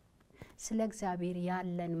ሁላችን ስለ እግዚአብሔር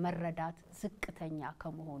ያለን መረዳት ዝቅተኛ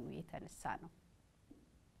ከመሆኑ የተነሳ ነው።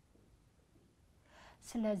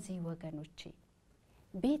 ስለዚህ ወገኖቼ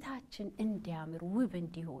ቤታችን እንዲያምር ውብ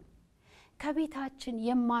እንዲሆን ከቤታችን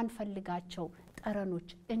የማንፈልጋቸው ጠረኖች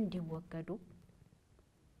እንዲወገዱ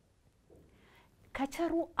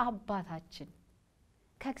ከቸሩ አባታችን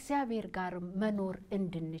ከእግዚአብሔር ጋር መኖር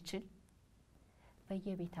እንድንችል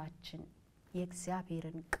በየቤታችን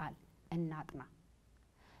የእግዚአብሔርን ቃል እናጥና፣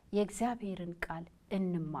 የእግዚአብሔርን ቃል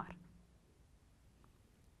እንማር።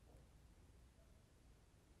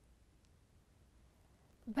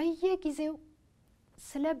 በየጊዜው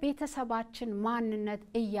ስለ ቤተሰባችን ማንነት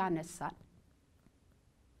እያነሳን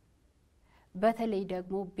በተለይ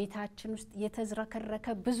ደግሞ ቤታችን ውስጥ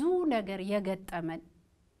የተዝረከረከ ብዙ ነገር የገጠመን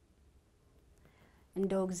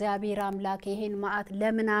እንደው እግዚአብሔር አምላክ ይሄን መዓት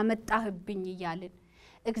ለምን አመጣህብኝ እያልን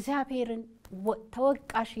እግዚአብሔርን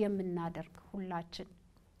ተወቃሽ የምናደርግ ሁላችን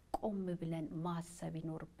ቆም ብለን ማሰብ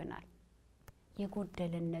ይኖርብናል።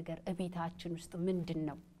 የጎደለን ነገር እቤታችን ውስጥ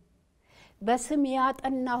ምንድነው? በስም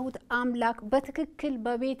ያጠናሁት አምላክ በትክክል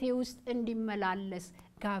በቤቴ ውስጥ እንዲመላለስ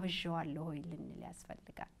ጋብዣዋለሁ ሆይ ልንል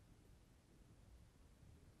ያስፈልጋል።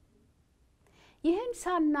 ይህን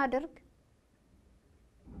ሳናደርግ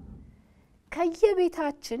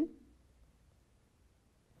ከየቤታችን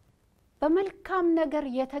በመልካም ነገር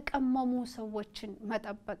የተቀመሙ ሰዎችን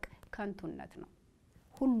መጠበቅ ከንቱነት ነው።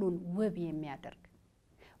 ሁሉን ውብ የሚያደርግ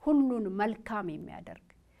ሁሉን መልካም የሚያደርግ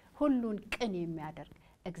ሁሉን ቅን የሚያደርግ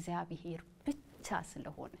እግዚአብሔር ብቻ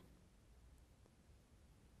ስለሆነ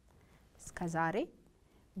እስከዛሬ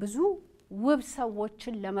ብዙ ውብ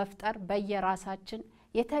ሰዎችን ለመፍጠር በየራሳችን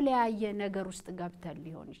የተለያየ ነገር ውስጥ ገብተን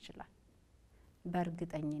ሊሆን ይችላል።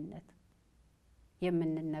 በእርግጠኝነት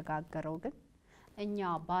የምንነጋገረው ግን እኛ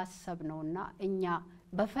ባሰብነውና እኛ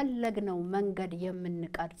በፈለግነው መንገድ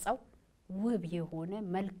የምንቀርጸው ውብ የሆነ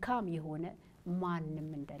መልካም የሆነ ማንንም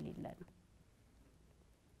እንደሌለ ነው።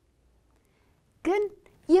 ግን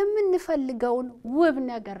የምንፈልገውን ውብ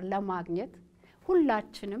ነገር ለማግኘት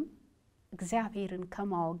ሁላችንም እግዚአብሔርን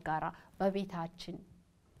ከማወቅ ጋር በቤታችን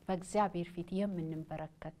በእግዚአብሔር ፊት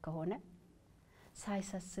የምንበረከክ ከሆነ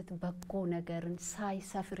ሳይሰስት በጎ ነገርን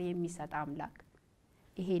ሳይሰፍር የሚሰጥ አምላክ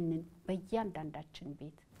ይሄንን በእያንዳንዳችን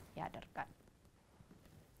ቤት ያደርጋል።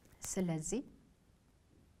 ስለዚህ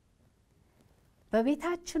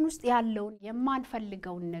በቤታችን ውስጥ ያለውን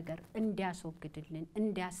የማንፈልገውን ነገር እንዲያስወግድልን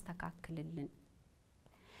እንዲያስተካክልልን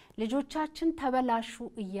ልጆቻችን ተበላሹ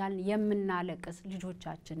እያልን የምናለቅስ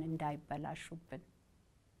ልጆቻችን እንዳይበላሹብን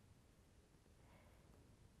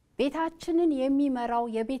ቤታችንን የሚመራው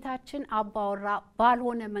የቤታችን አባወራ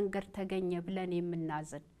ባልሆነ መንገድ ተገኘ ብለን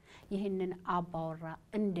የምናዝን ይህንን አባወራ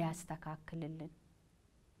እንዲያስተካክልልን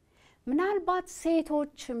ምናልባት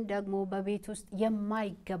ሴቶችም ደግሞ በቤት ውስጥ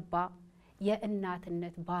የማይገባ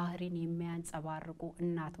የእናትነት ባህሪን የሚያንጸባርቁ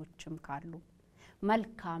እናቶችም ካሉ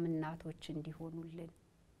መልካም እናቶች እንዲሆኑልን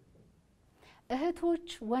እህቶች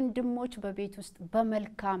ወንድሞች በቤት ውስጥ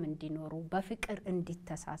በመልካም እንዲኖሩ በፍቅር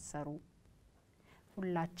እንዲተሳሰሩ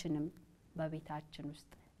ሁላችንም በቤታችን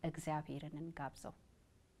ውስጥ እግዚአብሔርን እንጋብዘው።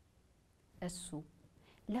 እሱ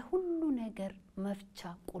ለሁሉ ነገር መፍቻ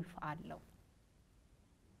ቁልፍ አለው።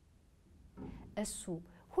 እሱ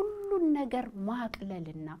ሁሉን ነገር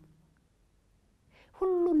ማቅለልና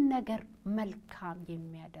ሁሉን ነገር መልካም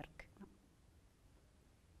የሚያደርግ ነው።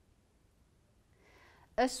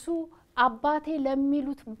 እሱ አባቴ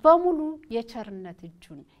ለሚሉት በሙሉ የቸርነት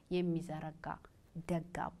እጁን የሚዘረጋ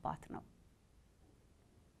ደግ አባት ነው።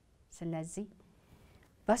 ስለዚህ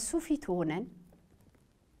በሱ ፊት ሆነን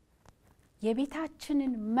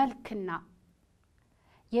የቤታችንን መልክና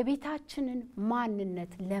የቤታችንን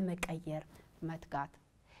ማንነት ለመቀየር መትጋት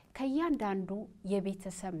ከያንዳንዱ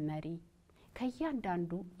የቤተሰብ መሪ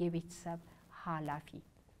ከያንዳንዱ የቤተሰብ ኃላፊ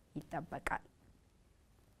ይጠበቃል።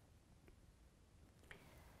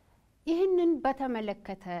 ይህንን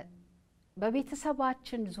በተመለከተ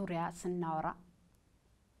በቤተሰባችን ዙሪያ ስናወራ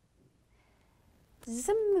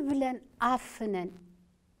ዝም ብለን አፍነን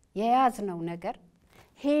የያዝነው ነገር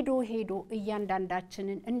ሄዶ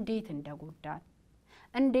እያንዳንዳችንን እንዴት እንደጎዳን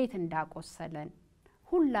እንዴት እንዳቆሰለን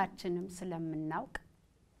ሁላችንም ስለምናውቅ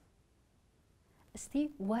እስቲ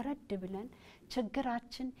ወረድ ብለን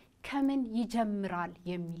ችግራችን ከምን ይጀምራል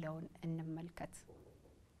የሚለውን እንመልከት።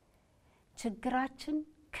 ችግራችን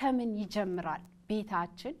ከምን ይጀምራል?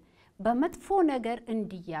 ቤታችን በመጥፎ ነገር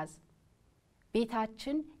እንዲያዝ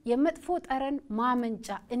ቤታችን የመጥፎ ጠረን ማመንጫ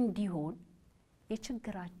እንዲሆን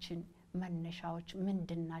የችግራችን መነሻዎች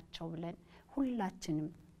ምንድናቸው ብለን ሁላችንም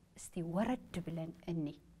እስቲ ወረድ ብለን እኔ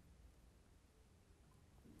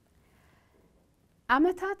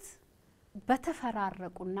አመታት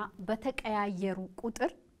በተፈራረቁና በተቀያየሩ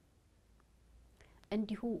ቁጥር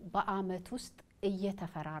እንዲሁ በአመት ውስጥ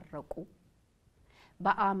እየተፈራረቁ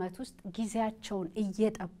በአመት ውስጥ ጊዜያቸውን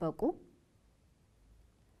እየጠበቁ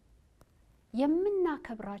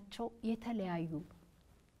የምናከብራቸው የተለያዩ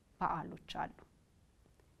በዓሎች አሉ።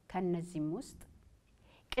 ከነዚህም ውስጥ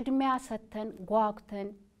ቅድሚያ ሰተን ጓጉተን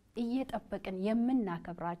እየጠበቅን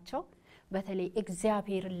የምናከብራቸው በተለይ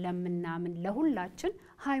እግዚአብሔርን ለምናምን ለሁላችን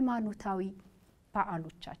ሃይማኖታዊ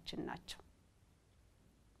በዓሎቻችን ናቸው።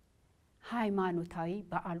 ሃይማኖታዊ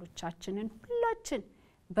በዓሎቻችንን ሁላችን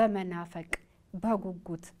በመናፈቅ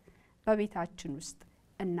በጉጉት በቤታችን ውስጥ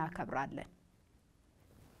እናከብራለን።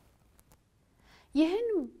 ይህን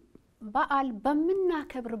በዓል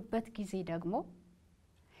በመናከብርበት ጊዜ ደግሞ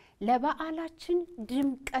ለበዓላችን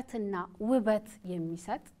ድምቀትና ውበት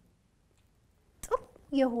የሚሰጥ ጥሩ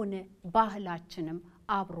የሆነ ባህላችንም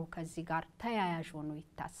አብሮ ከዚህ ጋር ተያያዥ ሆኖ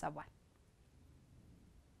ይታሰባል።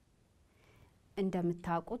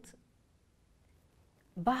 እንደምታውቁት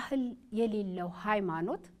ባህል የሌለው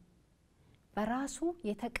ሃይማኖት በራሱ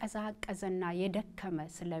የተቀዛቀዘና የደከመ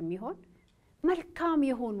ስለሚሆን መልካም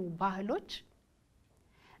የሆኑ ባህሎች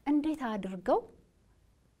እንዴት አድርገው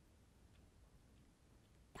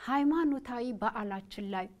ሃይማኖታዊ በዓላችን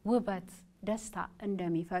ላይ ውበት ደስታ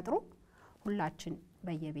እንደሚፈጥሩ ሁላችን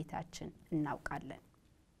በየቤታችን እናውቃለን።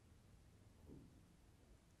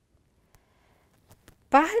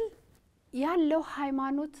 ባህል ያለው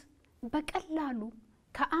ሃይማኖት በቀላሉ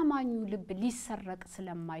ከአማኙ ልብ ሊሰረቅ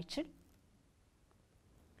ስለማይችል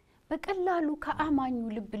በቀላሉ ከአማኙ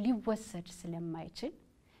ልብ ሊወሰድ ስለማይችል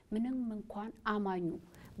ምንም እንኳን አማኙ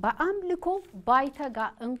በአምልኮ ባይተጋ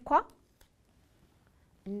እንኳን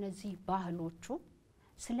እነዚህ ባህሎቹ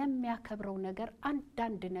ስለሚያከብረው ነገር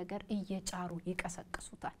አንዳንድ ነገር እየጫሩ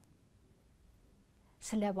ይቀሰቅሱታል።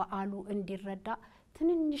 ስለ በዓሉ እንዲረዳ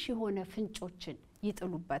ትንንሽ የሆነ ፍንጮችን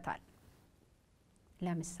ይጥሉበታል።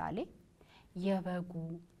 ለምሳሌ የበጉ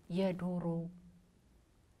የዶሮ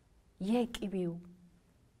የቅቤው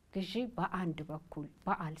ግዢ በአንድ በኩል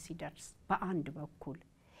በዓል ሲደርስ በአንድ በኩል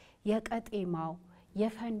የቀጤማው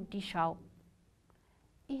የፈንዲሻው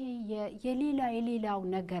የሌላው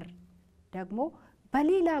ነገር ደግሞ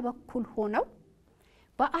በሌላ በኩል ሆነው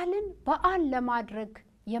በዓልን በዓል ለማድረግ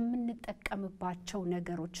የምንጠቀምባቸው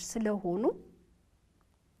ነገሮች ስለሆኑ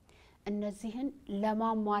እነዚህን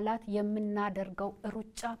ለማሟላት የምናደርገው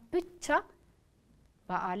ሩጫ ብቻ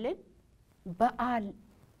በዓልን በዓል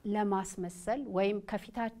ለማስመሰል ወይም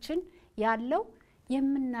ከፊታችን ያለው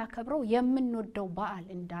የምናከብረው የምንወደው በዓል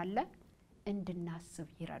እንዳለ እንድናስብ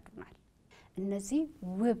ይረዱናል። እነዚህ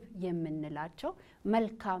ውብ የምንላቸው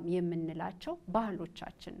መልካም የምንላቸው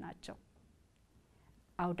ባህሎቻችን ናቸው።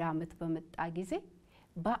 አውደ ዓመት በመጣ ጊዜ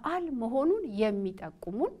በዓል መሆኑን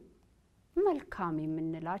የሚጠቁሙን መልካም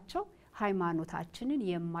የምንላቸው ሃይማኖታችንን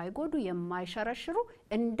የማይጎዱ የማይሸረሽሩ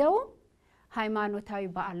እንደውም ሃይማኖታዊ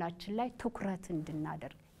በዓላችን ላይ ትኩረት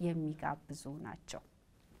እንድናደርግ የሚጋብዙ ናቸው።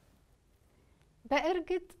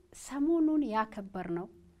 በእርግጥ ሰሞኑን ያከበርነው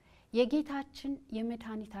የጌታችን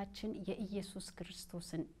የመድኃኒታችን የኢየሱስ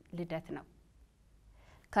ክርስቶስን ልደት ነው።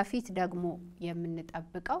 ከፊት ደግሞ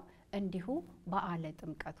የምንጠብቀው እንዲሁ በዓለ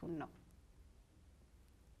ጥምቀቱን ነው።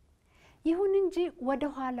 ይሁን እንጂ ወደ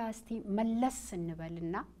ኋላ እስቲ መለስ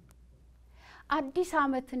እንበልና አዲስ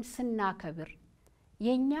ዓመትን ስናከብር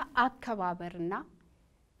የኛ አከባበርና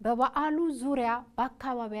በበዓሉ ዙሪያ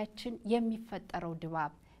በአካባቢያችን የሚፈጠረው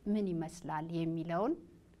ድባብ ምን ይመስላል የሚለውን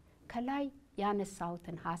ከላይ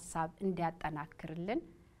ያነሳውትን ሐሳብ እንዲያጠናክርልን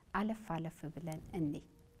አለፍ ብለን እኔ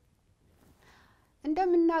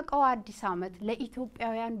እንደምናውቀው አዲስ ዓመት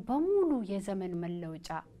ለኢትዮጵያውያን በሙሉ የዘመን መለወጫ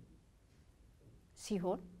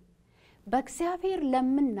ሲሆን በእግዚአብሔር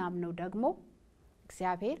ለምናምነው ደግሞ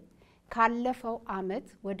እግዚአብሔር ካለፈው ዓመት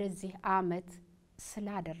ወደዚህ ዓመት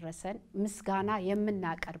ስላደረሰን ምስጋና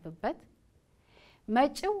የምናቀርብበት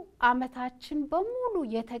መጪው ዓመታችን በሙሉ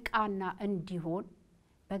የተቃና እንዲሆን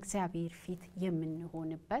በእግዚአብሔር ፊት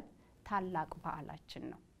የምንሆንበት ታላቅ በዓላችን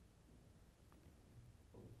ነው።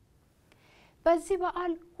 በዚህ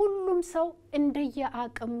በዓል ሁሉም ሰው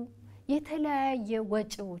እንደየአቅሙ የተለያየ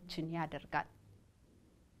ወጪዎችን ያደርጋል።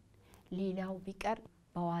 ሌላው ቢቀር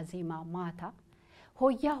በዋዜማ ማታ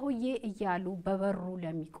ሆያ ሆዬ እያሉ በበሩ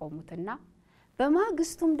ለሚቆሙትና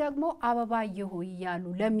በማግስቱም ደግሞ አበባዬ ሆይ እያሉ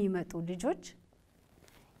ለሚመጡ ልጆች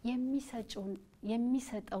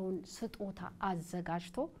የሚሰጠውን ስጦታ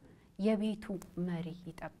አዘጋጅቶ የቤቱ መሪ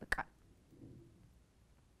ይጠብቃል።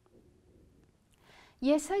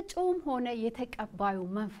 የሰጪውም ሆነ የተቀባዩ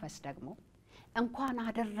መንፈስ ደግሞ እንኳን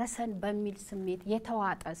አደረሰን በሚል ስሜት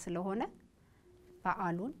የተዋጠ ስለሆነ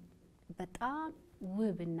በዓሉን በጣም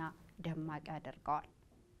ውብና ደማቅ ያደርገዋል።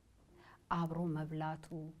 አብሮ መብላቱ፣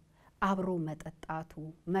 አብሮ መጠጣቱ፣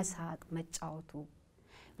 መሳቅ፣ መጫወቱ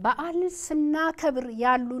በዓልን ስናከብር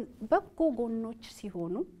ያሉን በጎ ጎኖች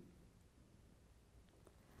ሲሆኑ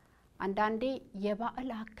አንዳንዴ የበዓል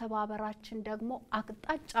አከባበራችን ደግሞ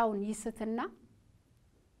አቅጣጫውን ይስትና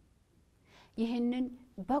ይህንን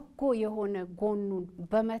በጎ የሆነ ጎኑን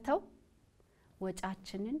በመተው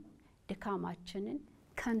ወጫችንን ድካማችንን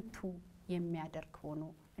ከንቱ የሚያደርግ ሆኖ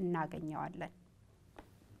እናገኘዋለን።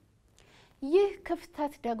 ይህ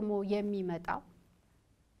ክፍተት ደግሞ የሚመጣው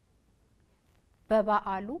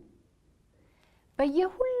በበዓሉ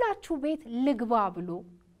በየሁላችሁ ቤት ልግባ ብሎ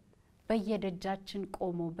በየደጃችን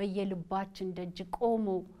ቆሞ በየልባችን ደጅ ቆሞ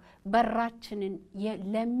በራችንን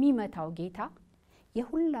ለሚመታው ጌታ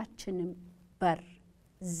የሁላችንም በር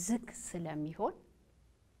ዝግ ስለሚሆን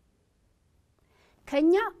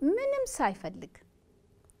ከኛ ምንም ሳይፈልግ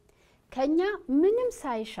ከኛ ምንም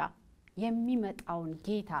ሳይሻ የሚመጣውን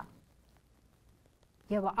ጌታ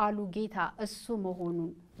የበዓሉ ጌታ እሱ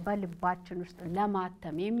መሆኑን በልባችን ውስጥ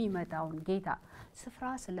ለማተም የሚመጣውን ጌታ ስፍራ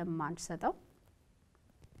ስለማንሰጠው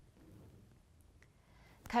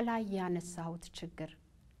ከላይ ያነሳሁት ችግር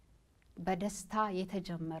በደስታ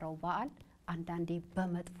የተጀመረው በዓል አንዳንዴ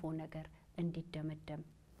በመጥፎ ነገር እንዲደመደም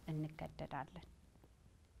እንገደዳለን።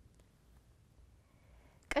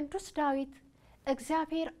 ቅዱስ ዳዊት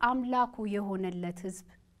እግዚአብሔር አምላኩ የሆነለት ሕዝብ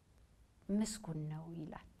ምስጉን ነው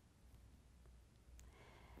ይላል።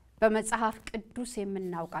 በመጽሐፍ ቅዱስ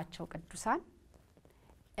የምናውቃቸው ቅዱሳን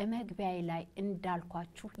መግቢያዬ ላይ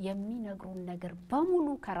እንዳልኳችሁ የሚነግሩን ነገር በሙሉ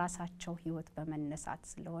ከራሳቸው ሕይወት በመነሳት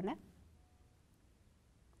ስለሆነ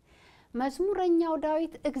መዝሙረኛው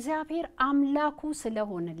ዳዊት እግዚአብሔር አምላኩ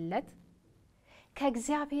ስለሆነለት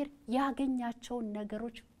ከእግዚአብሔር ያገኛቸውን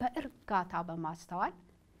ነገሮች በእርጋታ በማስተዋል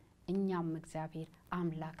እኛም እግዚአብሔር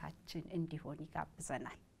አምላካችን እንዲሆን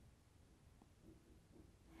ይጋብዘናል።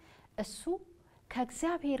 እሱ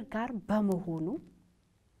ከእግዚአብሔር ጋር በመሆኑ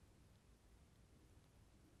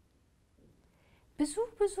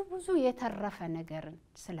ብዙ የተረፈ ነገርን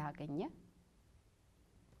ስላገኘ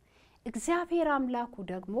እግዚአብሔር አምላኩ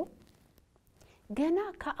ደግሞ ገና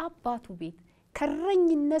ከአባቱ ቤት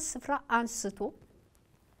ከረኝነት ስፍራ አንስቶ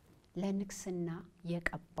ለንግስና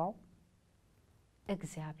የቀባው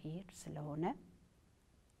እግዚአብሔር ስለሆነ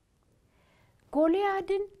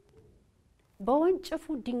ጎልያድን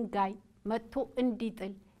በወንጭፉ ድንጋይ መጥቶ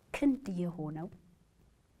እንዲጥል ክንድ የሆነው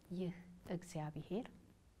ይህ እግዚአብሔር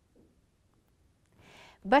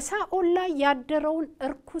በሳኦል ላይ ያደረውን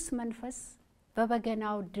እርኩስ መንፈስ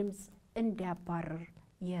በበገናው ድምጽ እንዲያባርር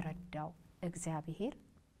የረዳው እግዚአብሔር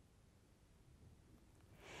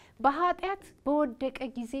በኃጢአት በወደቀ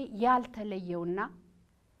ጊዜ ያልተለየውና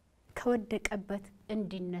ከወደቀበት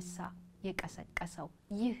እንዲነሳ የቀሰቀሰው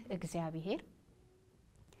ይህ እግዚአብሔር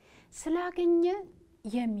ስላገኘ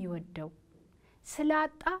የሚወደው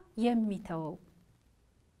ስላጣ የሚተወው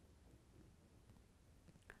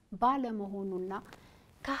ባለመሆኑና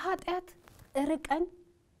ከኃጢአት ርቀን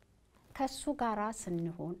ከሱ ጋራ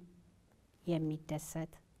ስንሆን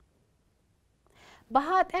የሚደሰት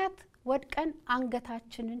በኃጢአት ወድቀን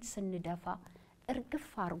አንገታችንን ስንደፋ እርግፍ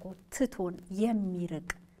አርጎ ትቶን የሚርቅ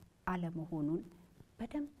አለመሆኑን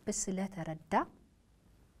በደንብ ስለተረዳ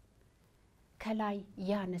ከላይ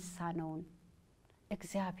ያነሳነውን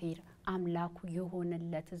እግዚአብሔር አምላኩ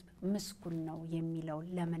የሆነለት ሕዝብ ምስጉን ነው የሚለው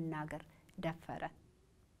ለመናገር ደፈረ።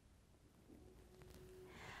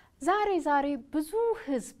 ዛሬ ብዙ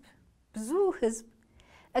ሕዝብ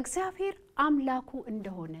እግዚአብሔር አምላኩ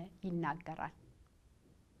እንደሆነ ይናገራል።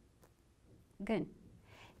 ግን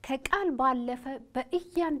ከቃል ባለፈ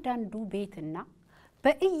በእያንዳንዱ ቤትና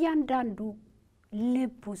በእያንዳንዱ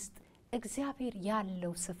ልብ ውስጥ እግዚአብሔር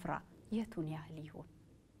ያለው ስፍራ የቱን ያህል ይሆን?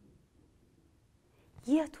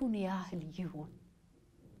 የቱን ያህል ይሆን?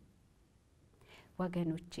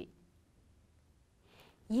 ወገኖቼ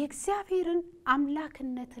የእግዚአብሔርን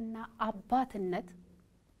አምላክነትና አባትነት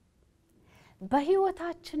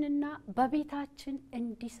በሕይወታችንና በቤታችን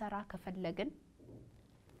እንዲሰራ ከፈለግን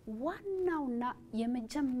ዋናውና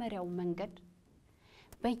የመጀመሪያው መንገድ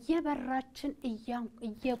በየበራችን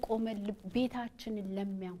እየቆመ ቤታችንን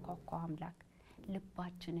ለሚያንኳኳ አምላክ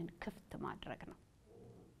ልባችንን ክፍት ማድረግ ነው።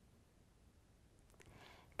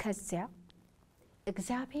 ከዚያ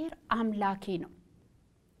እግዚአብሔር አምላኬ ነው፣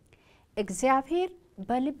 እግዚአብሔር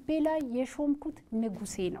በልቤ ላይ የሾምኩት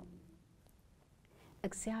ንጉሴ ነው፣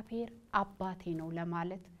 እግዚአብሔር አባቴ ነው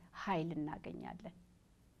ለማለት ኃይል እናገኛለን።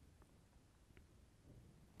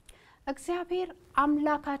 እግዚአብሔር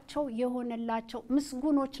አምላካቸው የሆነላቸው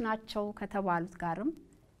ምስጉኖች ናቸው ከተባሉት ጋርም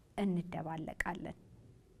እንደባለቃለን።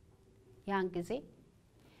 ያን ጊዜ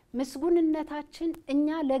ምስጉንነታችን እኛ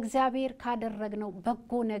ለእግዚአብሔር ካደረግነው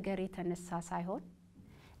በጎ ነገር የተነሳ ሳይሆን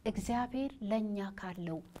እግዚአብሔር ለኛ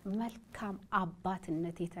ካለው መልካም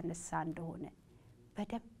አባትነት የተነሳ እንደሆነ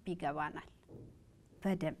በደንብ ይገባናል።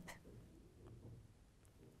 በደንብ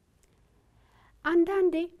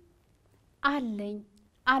አንዳንዴ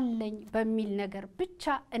አለኝ በሚል ነገር ብቻ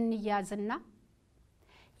እንያዝና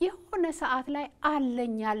የሆነ ሰዓት ላይ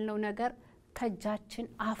አለኝ ያልነው ነገር ከጃችን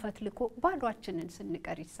አፈትልኮ ባዷችንን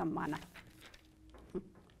ስንቀር ይሰማናል።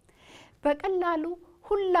 በቀላሉ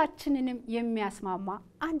ሁላችንንም የሚያስማማ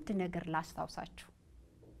አንድ ነገር ላስታውሳችሁ።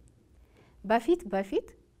 በፊት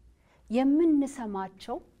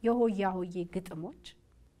የምንሰማቸው የሆያ ሆዬ ግጥሞች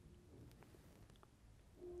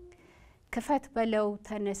ክፈት በለው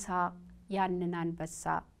ተነሳ ያንን አንበሳ፣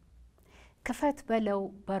 ክፈት በለው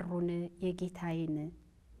በሩን የጌታዬን፣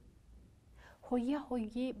 ሆያ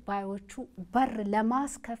ሆዬ ባዮቹ በር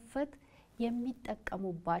ለማስከፈት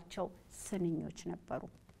የሚጠቀሙባቸው ስንኞች ነበሩ።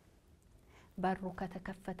 በሩ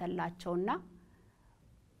ከተከፈተላቸውና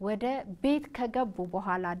ወደ ቤት ከገቡ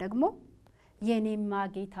በኋላ ደግሞ የኔማ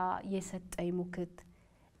ጌታ የሰጠኝ ሙክት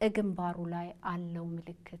እግንባሩ ላይ አለው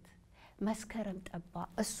ምልክት፣ መስከረም ጠባ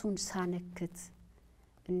እሱን ሳነክት፣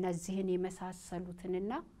 እነዚህን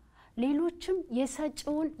የመሳሰሉትንና ሌሎችም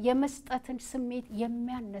የሰጪውን የመስጠትን ስሜት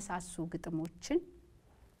የሚያነሳሱ ግጥሞችን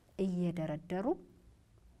እየደረደሩ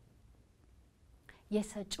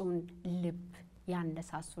የሰጪውን ልብ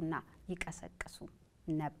ያነሳሱና ይቀሰቅሱ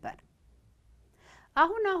ነበር።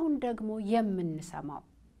 አሁን ደግሞ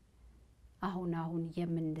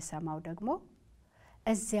የምንሰማው ደግሞ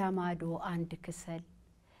እዚያ ማዶ አንድ ክሰል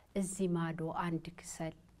እዚህ ማዶ አንድ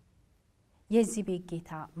ክሰል የዚህ ቤት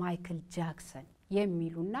ጌታ ማይክል ጃክሰን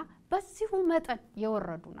የሚሉና በዚሁ መጠን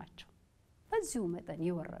የወረዱ ናቸው። በዚሁ መጠን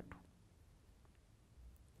የወረዱ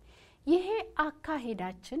ይሄ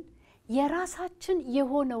አካሄዳችን የራሳችን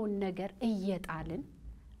የሆነውን ነገር እየጣልን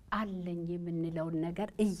አለኝ የምንለውን ነገር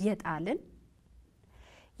እየጣልን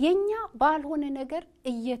የኛ ባልሆነ ነገር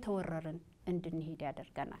እየተወረረን እንድንሄድ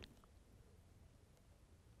ያደርገናል።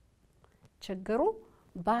 ችግሩ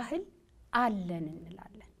ባህል አለን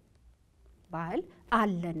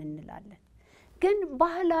እንላለን። ግን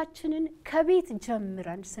ባህላችንን ከቤት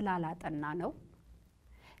ጀምረን ስላላጠና ነው፣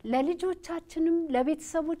 ለልጆቻችንም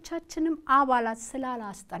ለቤተሰቦቻችንም አባላት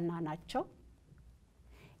ስላላስጠናናቸው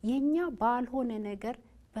የኛ ባልሆነ ነገር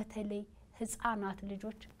በተለይ ህፃናት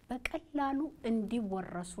ልጆች በቀላሉ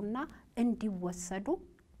እንዲወረሱና እንዲወሰዱ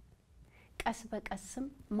ቀስ በቀስም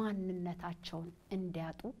ማንነታቸውን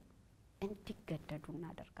እንዲያጡ እንዲገደዱ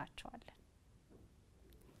እናደርጋቸዋለን።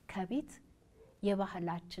 ከቤት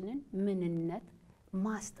የባህላችንን ምንነት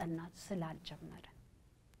ማስጠናት ስላልጀመረ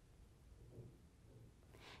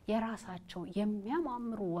የራሳቸው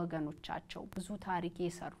የሚያማምሩ ወገኖቻቸው ብዙ ታሪክ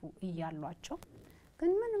የሰሩ እያሏቸው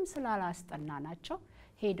ግን ምንም ስላላስጠናናቸው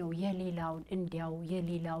ሄደው የሌላውን እንዲያው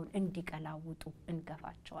የሌላውን እንዲቀላውጡ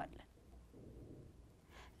እንገፋቸዋለን።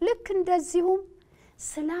 ልክ እንደዚሁም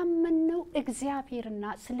ስላመነው እግዚአብሔርና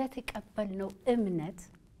ስለተቀበልነው እምነት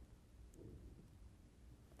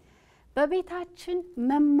በቤታችን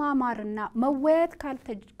መማማርና መወያየት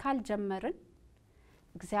ካልጀመርን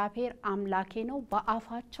እግዚአብሔር አምላኬ ነው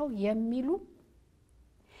በአፋቸው የሚሉ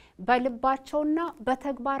በልባቸውና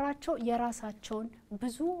በተግባራቸው የራሳቸውን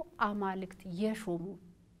ብዙ አማልክት የሾሙ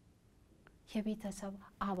የቤተሰብ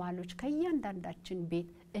አባሎች ከእያንዳንዳችን ቤት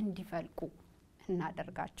እንዲፈልቁ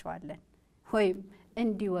እናደርጋቸዋለን ወይም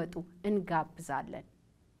እንዲወጡ እንጋብዛለን።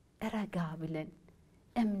 ረጋ ብለን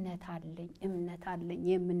እምነት አለኝ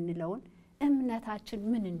የምንለውን እምነታችን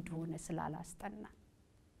ምን እንደሆነ ስላላስጠና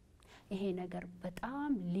ይሄ ነገር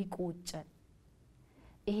በጣም ሊቆጨን፣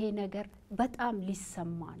 ይሄ ነገር በጣም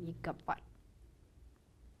ሊሰማን ይገባል።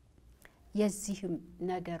 የዚህም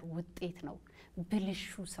ነገር ውጤት ነው ብልሹ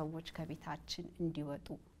ሰዎች ከቤታችን እንዲወጡ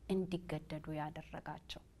እንዲገደዱ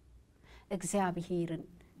ያደረጋቸው። እግዚአብሔርን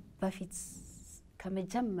በፊት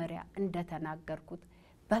ከመጀመሪያ እንደተናገርኩት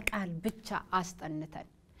በቃል ብቻ አስጠንተን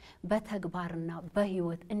በተግባርና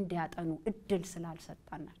በህይወት እንዲያጠኑ እድል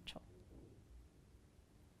ስላልሰጣናቸው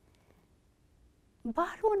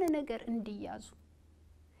ባልሆነ ነገር እንዲያዙ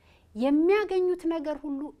የሚያገኙት ነገር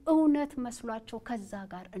ሁሉ እውነት መስሏቸው ከዛ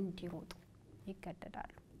ጋር እንዲሮጡ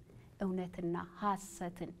ይገደዳሉ። እውነትና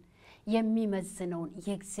ሐሰትን የሚመዝነውን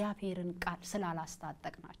የእግዚአብሔርን ቃል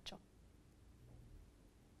ስላላስታጠቅናቸው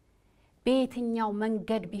በየትኛው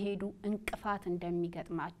መንገድ ቢሄዱ እንቅፋት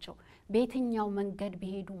እንደሚገጥማቸው በየትኛው መንገድ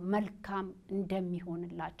ቢሄዱ መልካም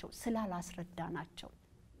እንደሚሆንላቸው ስላላስረዳናቸው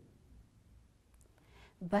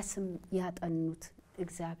በስም ያጠኑት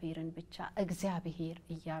እግዚአብሔርን ብቻ እግዚአብሔር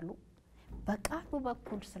እያሉ በቃሉ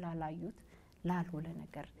በኩል ስላላዩት ላልሆነ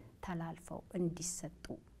ነገር ተላልፈው እንዲሰጡ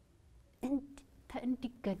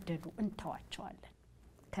እንዲገደዱ እንተዋቸዋለን።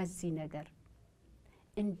 ከዚህ ነገር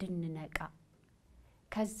እንድንነቃ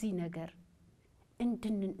ከዚህ ነገር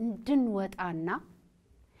እንድንወጣና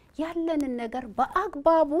ያለንን ነገር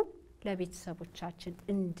በአግባቡ ለቤተሰቦቻችን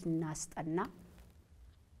እንድናስጠና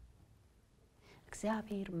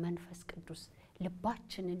እግዚአብሔር መንፈስ ቅዱስ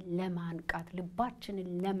ልባችንን ለማንቃት ልባችንን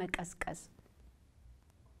ለመቀስቀስ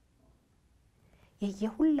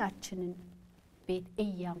የየሁላችንን ቤት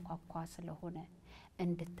እያንኳኳ ስለሆነ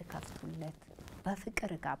እንድትከፍቱለት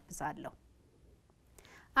በፍቅር ጋብዛለሁ።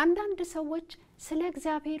 አንዳንድ ሰዎች ስለ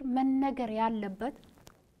እግዚአብሔር መነገር ያለበት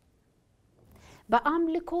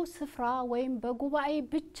በአምልኮ ስፍራ ወይም በጉባኤ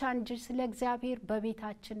ብቻ እንጂ ስለ እግዚአብሔር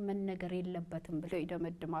በቤታችን መነገር የለበትም ብለው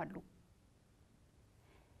ይደመድማሉ።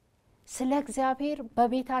 ስለ እግዚአብሔር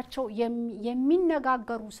በቤታቸው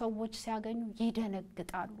የሚነጋገሩ ሰዎች ሲያገኙ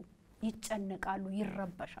ይደነግጣሉ፣ ይጨነቃሉ፣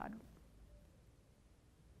 ይረበሻሉ።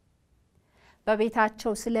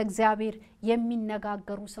 በቤታቸው ስለ እግዚአብሔር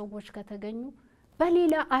የሚነጋገሩ ሰዎች ከተገኙ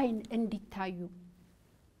በሌላ አይን እንዲታዩ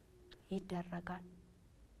ይደረጋል።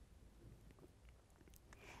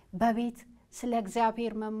 በቤት ስለ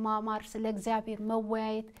እግዚአብሔር መማማር ስለ እግዚአብሔር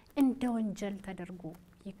መወያየት እንደ ወንጀል ተደርጎ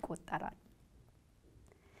ይቆጠራል።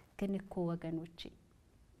 ግን እኮ ወገኖቼ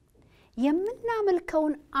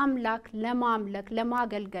የምናመልከውን አምላክ ለማምለክ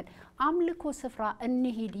ለማገልገል አምልኮ ስፍራ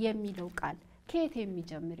እንሂድ የሚለው ቃል ከየት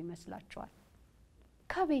የሚጀምር ይመስላችኋል?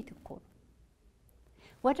 ከቤት እኮ ነው።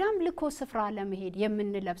 ወደ አምልኮ ስፍራ ለመሄድ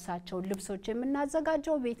የምንለብሳቸው ልብሶች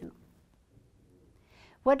የምናዘጋጀው ቤት ነው።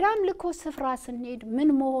 ወደ አምልኮ ስፍራ ስንሄድ ምን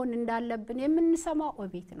መሆን እንዳለብን የምንሰማው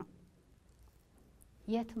ቤት ነው፣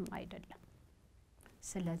 የትም አይደለም።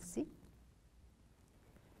 ስለዚህ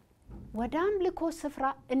ወደ አምልኮ ስፍራ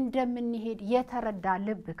እንደምንሄድ የተረዳ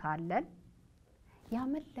ልብ ካለን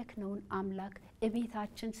ያመለክነውን አምላክ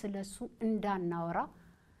እቤታችን ስለሱ እንዳናወራ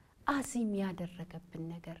አዚም ያደረገብን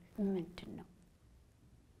ነገር ምንድነው?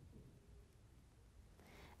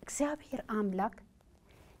 እግዚአብሔር አምላክ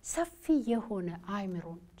ሰፊ የሆነ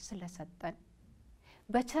አእምሮን ስለሰጠን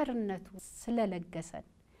በቸርነቱ ስለለገሰን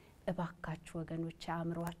እባካችሁ ወገኖች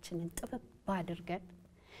አእምሮአችንን ጥበብ አድርገን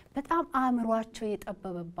በጣም አእምሮአቸው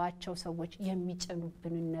የጠበበባቸው ሰዎች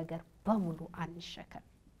የሚጨኑብንን ነገር በሙሉ አንሸከም።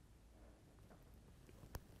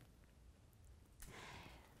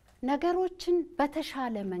 ነገሮችን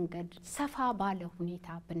በተሻለ መንገድ ሰፋ ባለ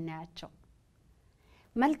ሁኔታ ብናያቸው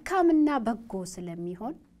መልካምና በጎ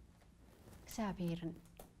ስለሚሆን እግዚአብሔርን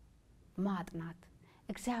ማጥናት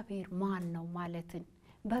እግዚአብሔር ማን ነው ማለትን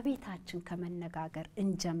በቤታችን ከመነጋገር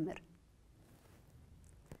እንጀምር።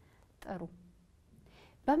 ጥሩ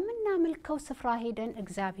በመናመልከው ስፍራ ሄደን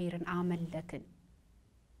እግዚአብሔርን አመለክን፣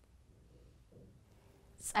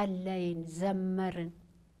 ጸለይን፣ ዘመርን፣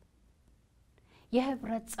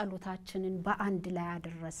 የህብረት ጸሎታችንን በአንድ ላይ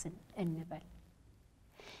አደረስን እንበል።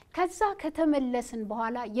 ከዛ ከተመለስን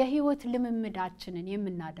በኋላ የህይወት ልምምዳችንን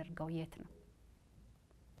የምናደርገው የት ነው?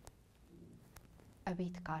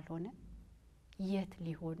 እቤት ካልሆነ የት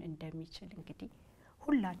ሊሆን እንደሚችል እንግዲህ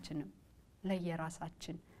ሁላችንም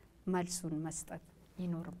ለየራሳችን መልሱን መስጠት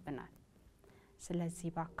ይኖርብናል። ስለዚህ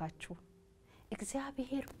ባካችሁ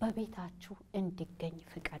እግዚአብሔር በቤታችሁ እንዲገኝ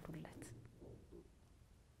ፍቀዱለት።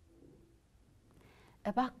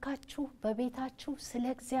 እባካችሁ በቤታችሁ ስለ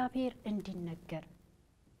እግዚአብሔር እንዲነገር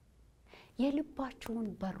የልባችሁን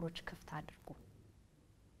በሮች ክፍት አድርጉ።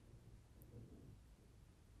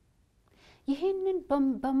 ይሄንን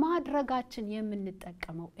በማድረጋችን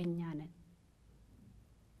የምንጠቀመው እኛ ነን።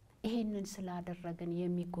 ይሄንን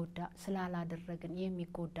ስላላደረግን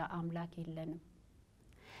የሚጎዳ አምላክ የለንም።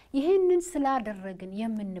 ይሄንን ስላደረግን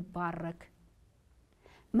የምንባረክ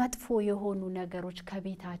መጥፎ የሆኑ ነገሮች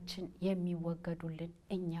ከቤታችን የሚወገዱልን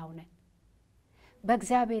እኛው ነን።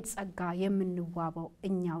 በእግዚአብሔር ጸጋ የምንዋበው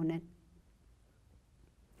እኛው ነን።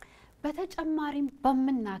 በተጨማሪም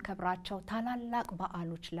በመናከብራቸው ታላላቅ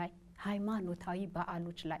በዓሎች ላይ ሃይማኖታዊ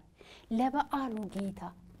በዓሎች ላይ ለበዓሉ ጌታ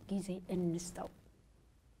ጊዜ እንስጠው።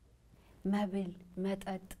 መብል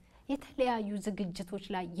መጠጥ የተለያዩ ዝግጅቶች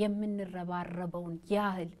ላይ የምንረባረበውን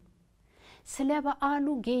ያህል ስለ በዓሉ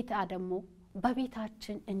ጌታ ደግሞ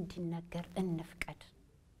በቤታችን እንዲነገር እንፍቀድ።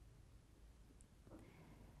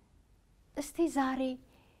 እስቲ ዛሬ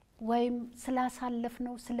ወይም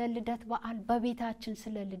ስላሳለፍነው ስለ ልደት በዓል በቤታችን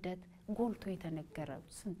ስለ ልደት ጎልቶ የተነገረው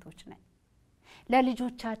ስንቶች ነን?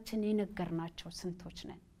 ለልጆቻችን የነገርናቸው ስንቶች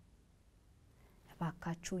ነን?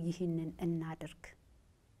 እባካችሁ ይህንን እናድርግ።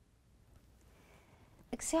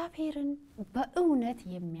 እግዚአብሔርን በእውነት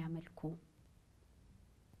የሚያመልኩ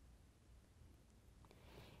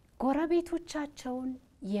ጎረቤቶቻቸውን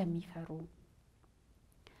የሚፈሩ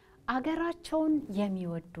አገራቸውን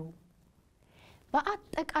የሚወዱ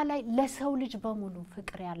በአጠቃላይ ለሰው ልጅ በሙሉ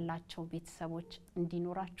ፍቅር ያላቸው ቤተሰቦች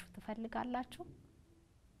እንዲኖራችሁ ትፈልጋላችሁ?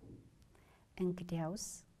 እንግዲያውስ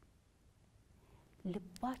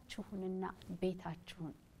ልባችሁንና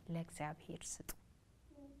ቤታችሁን ለእግዚአብሔር ስጡ።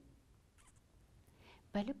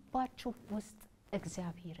 በልባችሁ ውስጥ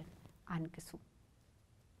እግዚአብሔርን አንግሱ።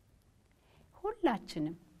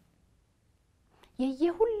 ሁላችንም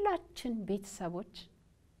የየሁላችን ቤተሰቦች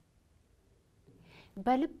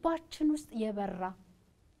በልባችን ውስጥ የበራ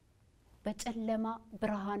በጨለማ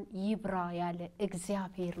ብርሃን ይብራ ያለ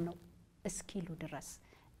እግዚአብሔር ነው እስኪሉ ድረስ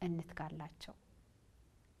እንትጋላቸው።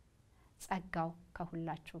 ጸጋው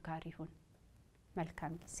ከሁላችሁ ጋር ይሁን።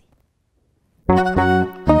 መልካም ጊዜ።